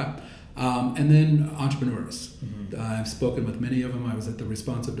there's that. And then entrepreneurs. I've spoken with many of them. I was at the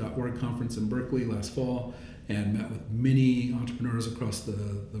responsive.org conference in Berkeley last fall and met with many entrepreneurs across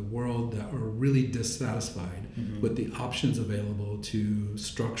the world that were really dissatisfied with the options available to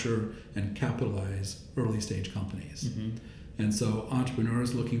structure and capitalize early stage companies. And so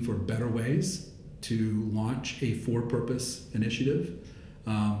entrepreneurs looking for better ways to launch a for-purpose initiative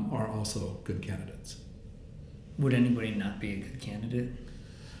are also good candidates. Would anybody not be a good candidate?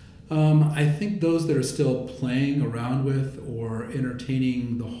 I think those that are still playing around with or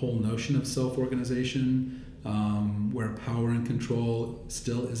entertaining the whole notion of self-organization, where power and control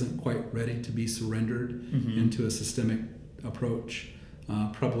still isn't quite ready to be surrendered into a systemic approach,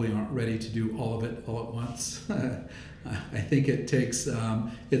 probably aren't ready to do all of it all at once. I think it takes,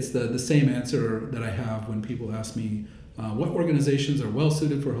 it's the same answer that I have when people ask me, what organizations are well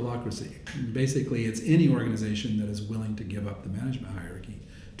suited for Holacracy? Basically, it's any organization that is willing to give up the management hierarchy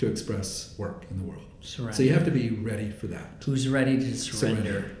to express work in the world. Surrender. So you have to be ready for that. Who's ready to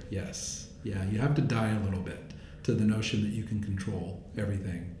surrender? Yes. Yeah, you have to die a little bit to the notion that you can control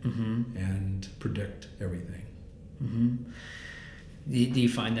everything and predict everything. Do you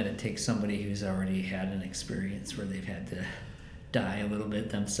find that it takes somebody who's already had an experience where they've had to die a little bit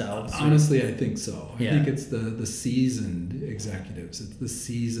themselves? Honestly, I think so. I Yeah. think it's the seasoned executives, it's the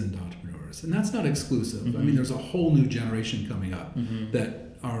seasoned entrepreneurs, and that's not exclusive. I mean, there's a whole new generation coming up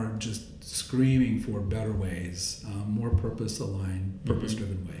that are just screaming for better ways, more purpose-aligned,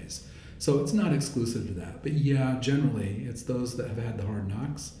 purpose-driven ways. So it's not exclusive to that. But yeah, generally, it's those that have had the hard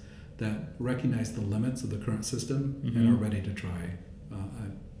knocks that recognize the limits of the current system and are ready to try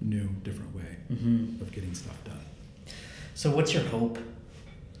a new, different way of getting stuff done. So what's your hope?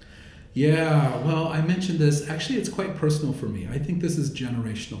 Yeah, well, I mentioned this. Actually, it's quite personal for me. I think this is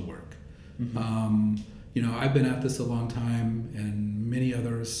generational work. I've been at this a long time, and many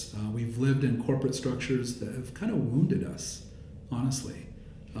others. We've lived in corporate structures that have kind of wounded us, honestly.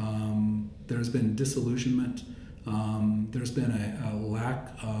 There's been disillusionment. There's been a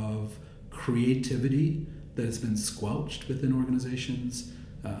lack of creativity that has been squelched within organizations,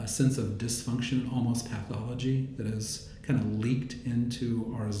 a sense of dysfunction, almost pathology, that has kind of leaked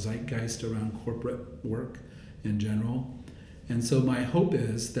into our zeitgeist around corporate work in general. And so my hope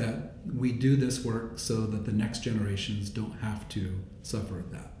is that we do this work so that the next generations don't have to suffer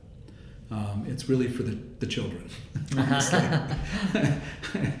that. It's really for the children, honestly.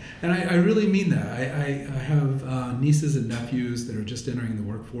 And I really mean that. I have nieces and nephews that are just entering the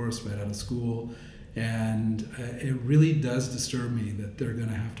workforce right out of school, and it really does disturb me that they're going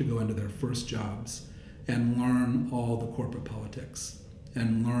to have to go into their first jobs and learn all the corporate politics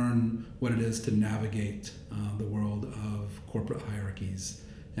and learn what it is to navigate the world of corporate hierarchies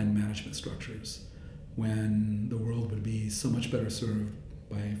and management structures, when the world would be so much better served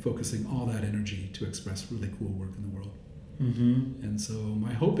by focusing all that energy to express really cool work in the world. And so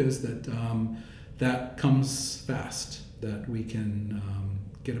my hope is that that comes fast, that we can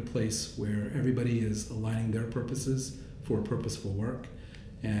get a place where everybody is aligning their purposes for purposeful work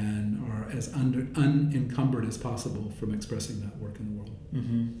and are as unencumbered as possible from expressing that work in the world.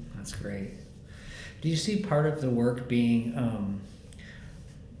 That's great. Do you see part of the work being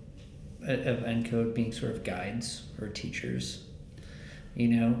of ENCODE being sort of guides or teachers,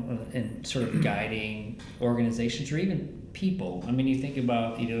 and sort of guiding organizations or even people? I mean, you think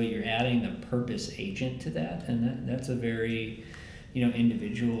about, you're adding the purpose agent to that, and that's a very,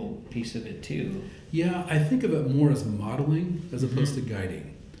 individual piece of it too. Yeah, I think of it more as modeling as opposed to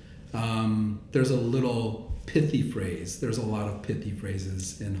guiding. There's a little pithy phrase. There's a lot of pithy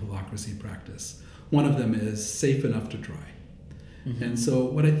phrases in Holacracy practice. One of them is safe enough to try. And so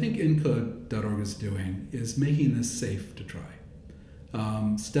what I think encode.org is doing is making this safe to try.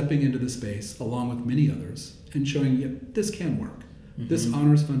 Stepping into the space along with many others and showing this can work. This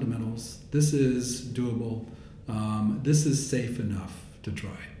honors fundamentals. This is doable. This is safe enough to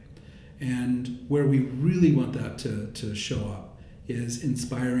try. And where we really want that to show up is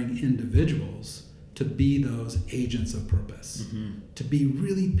inspiring individuals to be those agents of purpose, to be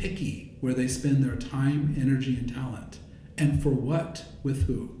really picky where they spend their time, energy, and talent, and for what, with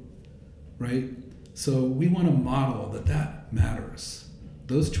who, right? So we want to model that matters.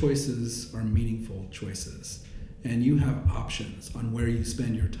 Those choices are meaningful choices, and you have options on where you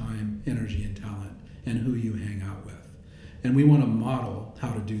spend your time, energy, and talent, and who you hang out with. And we want to model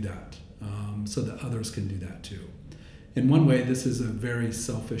how to do that so that others can do that too. In one way, this is a very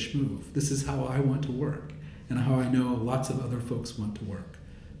selfish move. This is how I want to work and how I know lots of other folks want to work.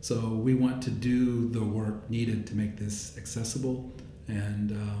 So we want to do the work needed to make this accessible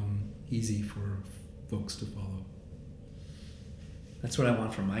and easy for folks to follow. That's what I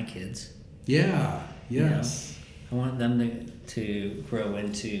want for my kids. Yeah, yes. I want them to grow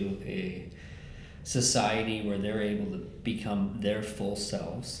into a society where they're able to become their full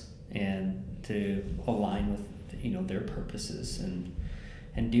selves and to align with their purposes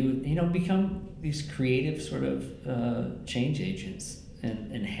and do become these creative sort of change agents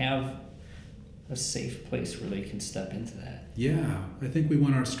and have a safe place where they can step into that. Yeah, I think we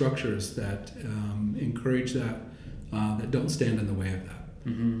want our structures that encourage that don't stand in the way of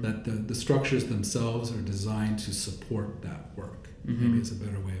that. That the structures themselves are designed to support that work. Maybe it's a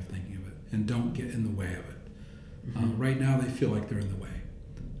better way of thinking of it, and don't get in the way of it. Right now they feel like they're in the way.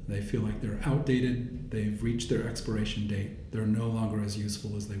 They feel like they're outdated, they've reached their expiration date, they're no longer as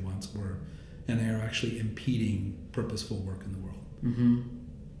useful as they once were, and they are actually impeding purposeful work in the world.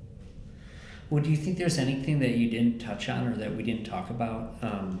 Well, do you think there's anything that you didn't touch on or that we didn't talk about?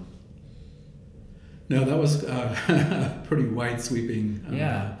 No, that was a pretty wide sweeping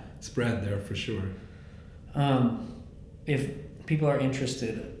spread there for sure. If people are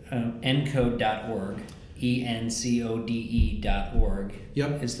interested, encode.org, encode.org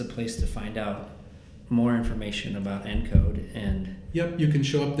Yep. is the place to find out more information about ENCODE. And yep, you can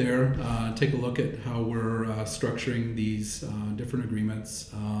show up there, take a look at how we're structuring these different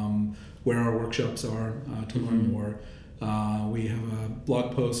agreements, where our workshops are to learn more. We have a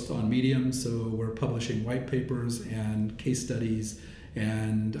blog post on Medium, so we're publishing white papers and case studies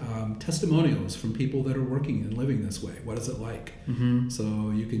and testimonials from people that are working and living this way. What is it like?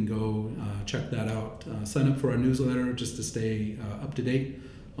 So you can go check that out. Sign up for our newsletter just to stay up to date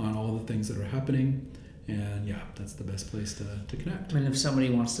on all the things that are happening. And yeah, that's the best place to connect. And if somebody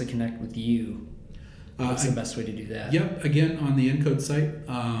wants to connect with you, what's the best way to do that? Yep, again, on the ENCODE site,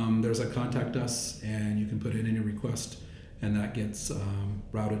 there's a contact us, and you can put in any request, and that gets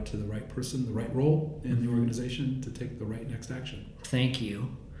routed to the right person, the right role in the organization to take the right next action. Thank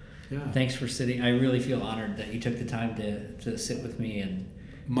you. Yeah. Thanks for sitting. I really feel honored that you took the time to sit with me. And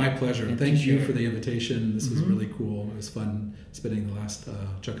my pleasure. And Thank you share. for the invitation. This was really cool. It was fun spending the last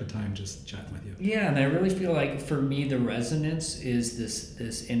chunk of time just chatting with you. Yeah, and I really feel like for me the resonance is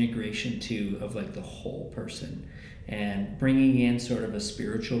this integration too of like the whole person, and bringing in sort of a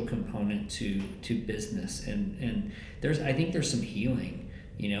spiritual component to business. And I think there's some healing,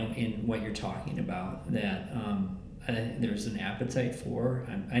 in what you're talking about that there's an appetite for.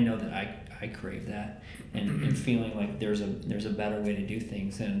 I know that I crave that, and feeling like there's a better way to do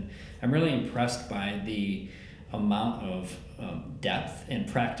things. And I'm really impressed by the amount of depth and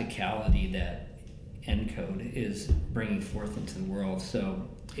practicality that ENCODE is bringing forth into the world. So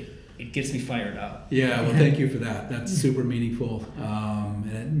it gets me fired up. Yeah, well, thank you for that. That's super meaningful,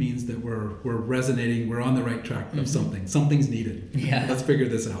 and it means that we're resonating. We're on the right track of something. Something's needed. Yeah. Let's figure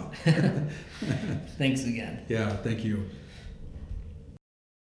this out. Thanks again. Yeah, thank you.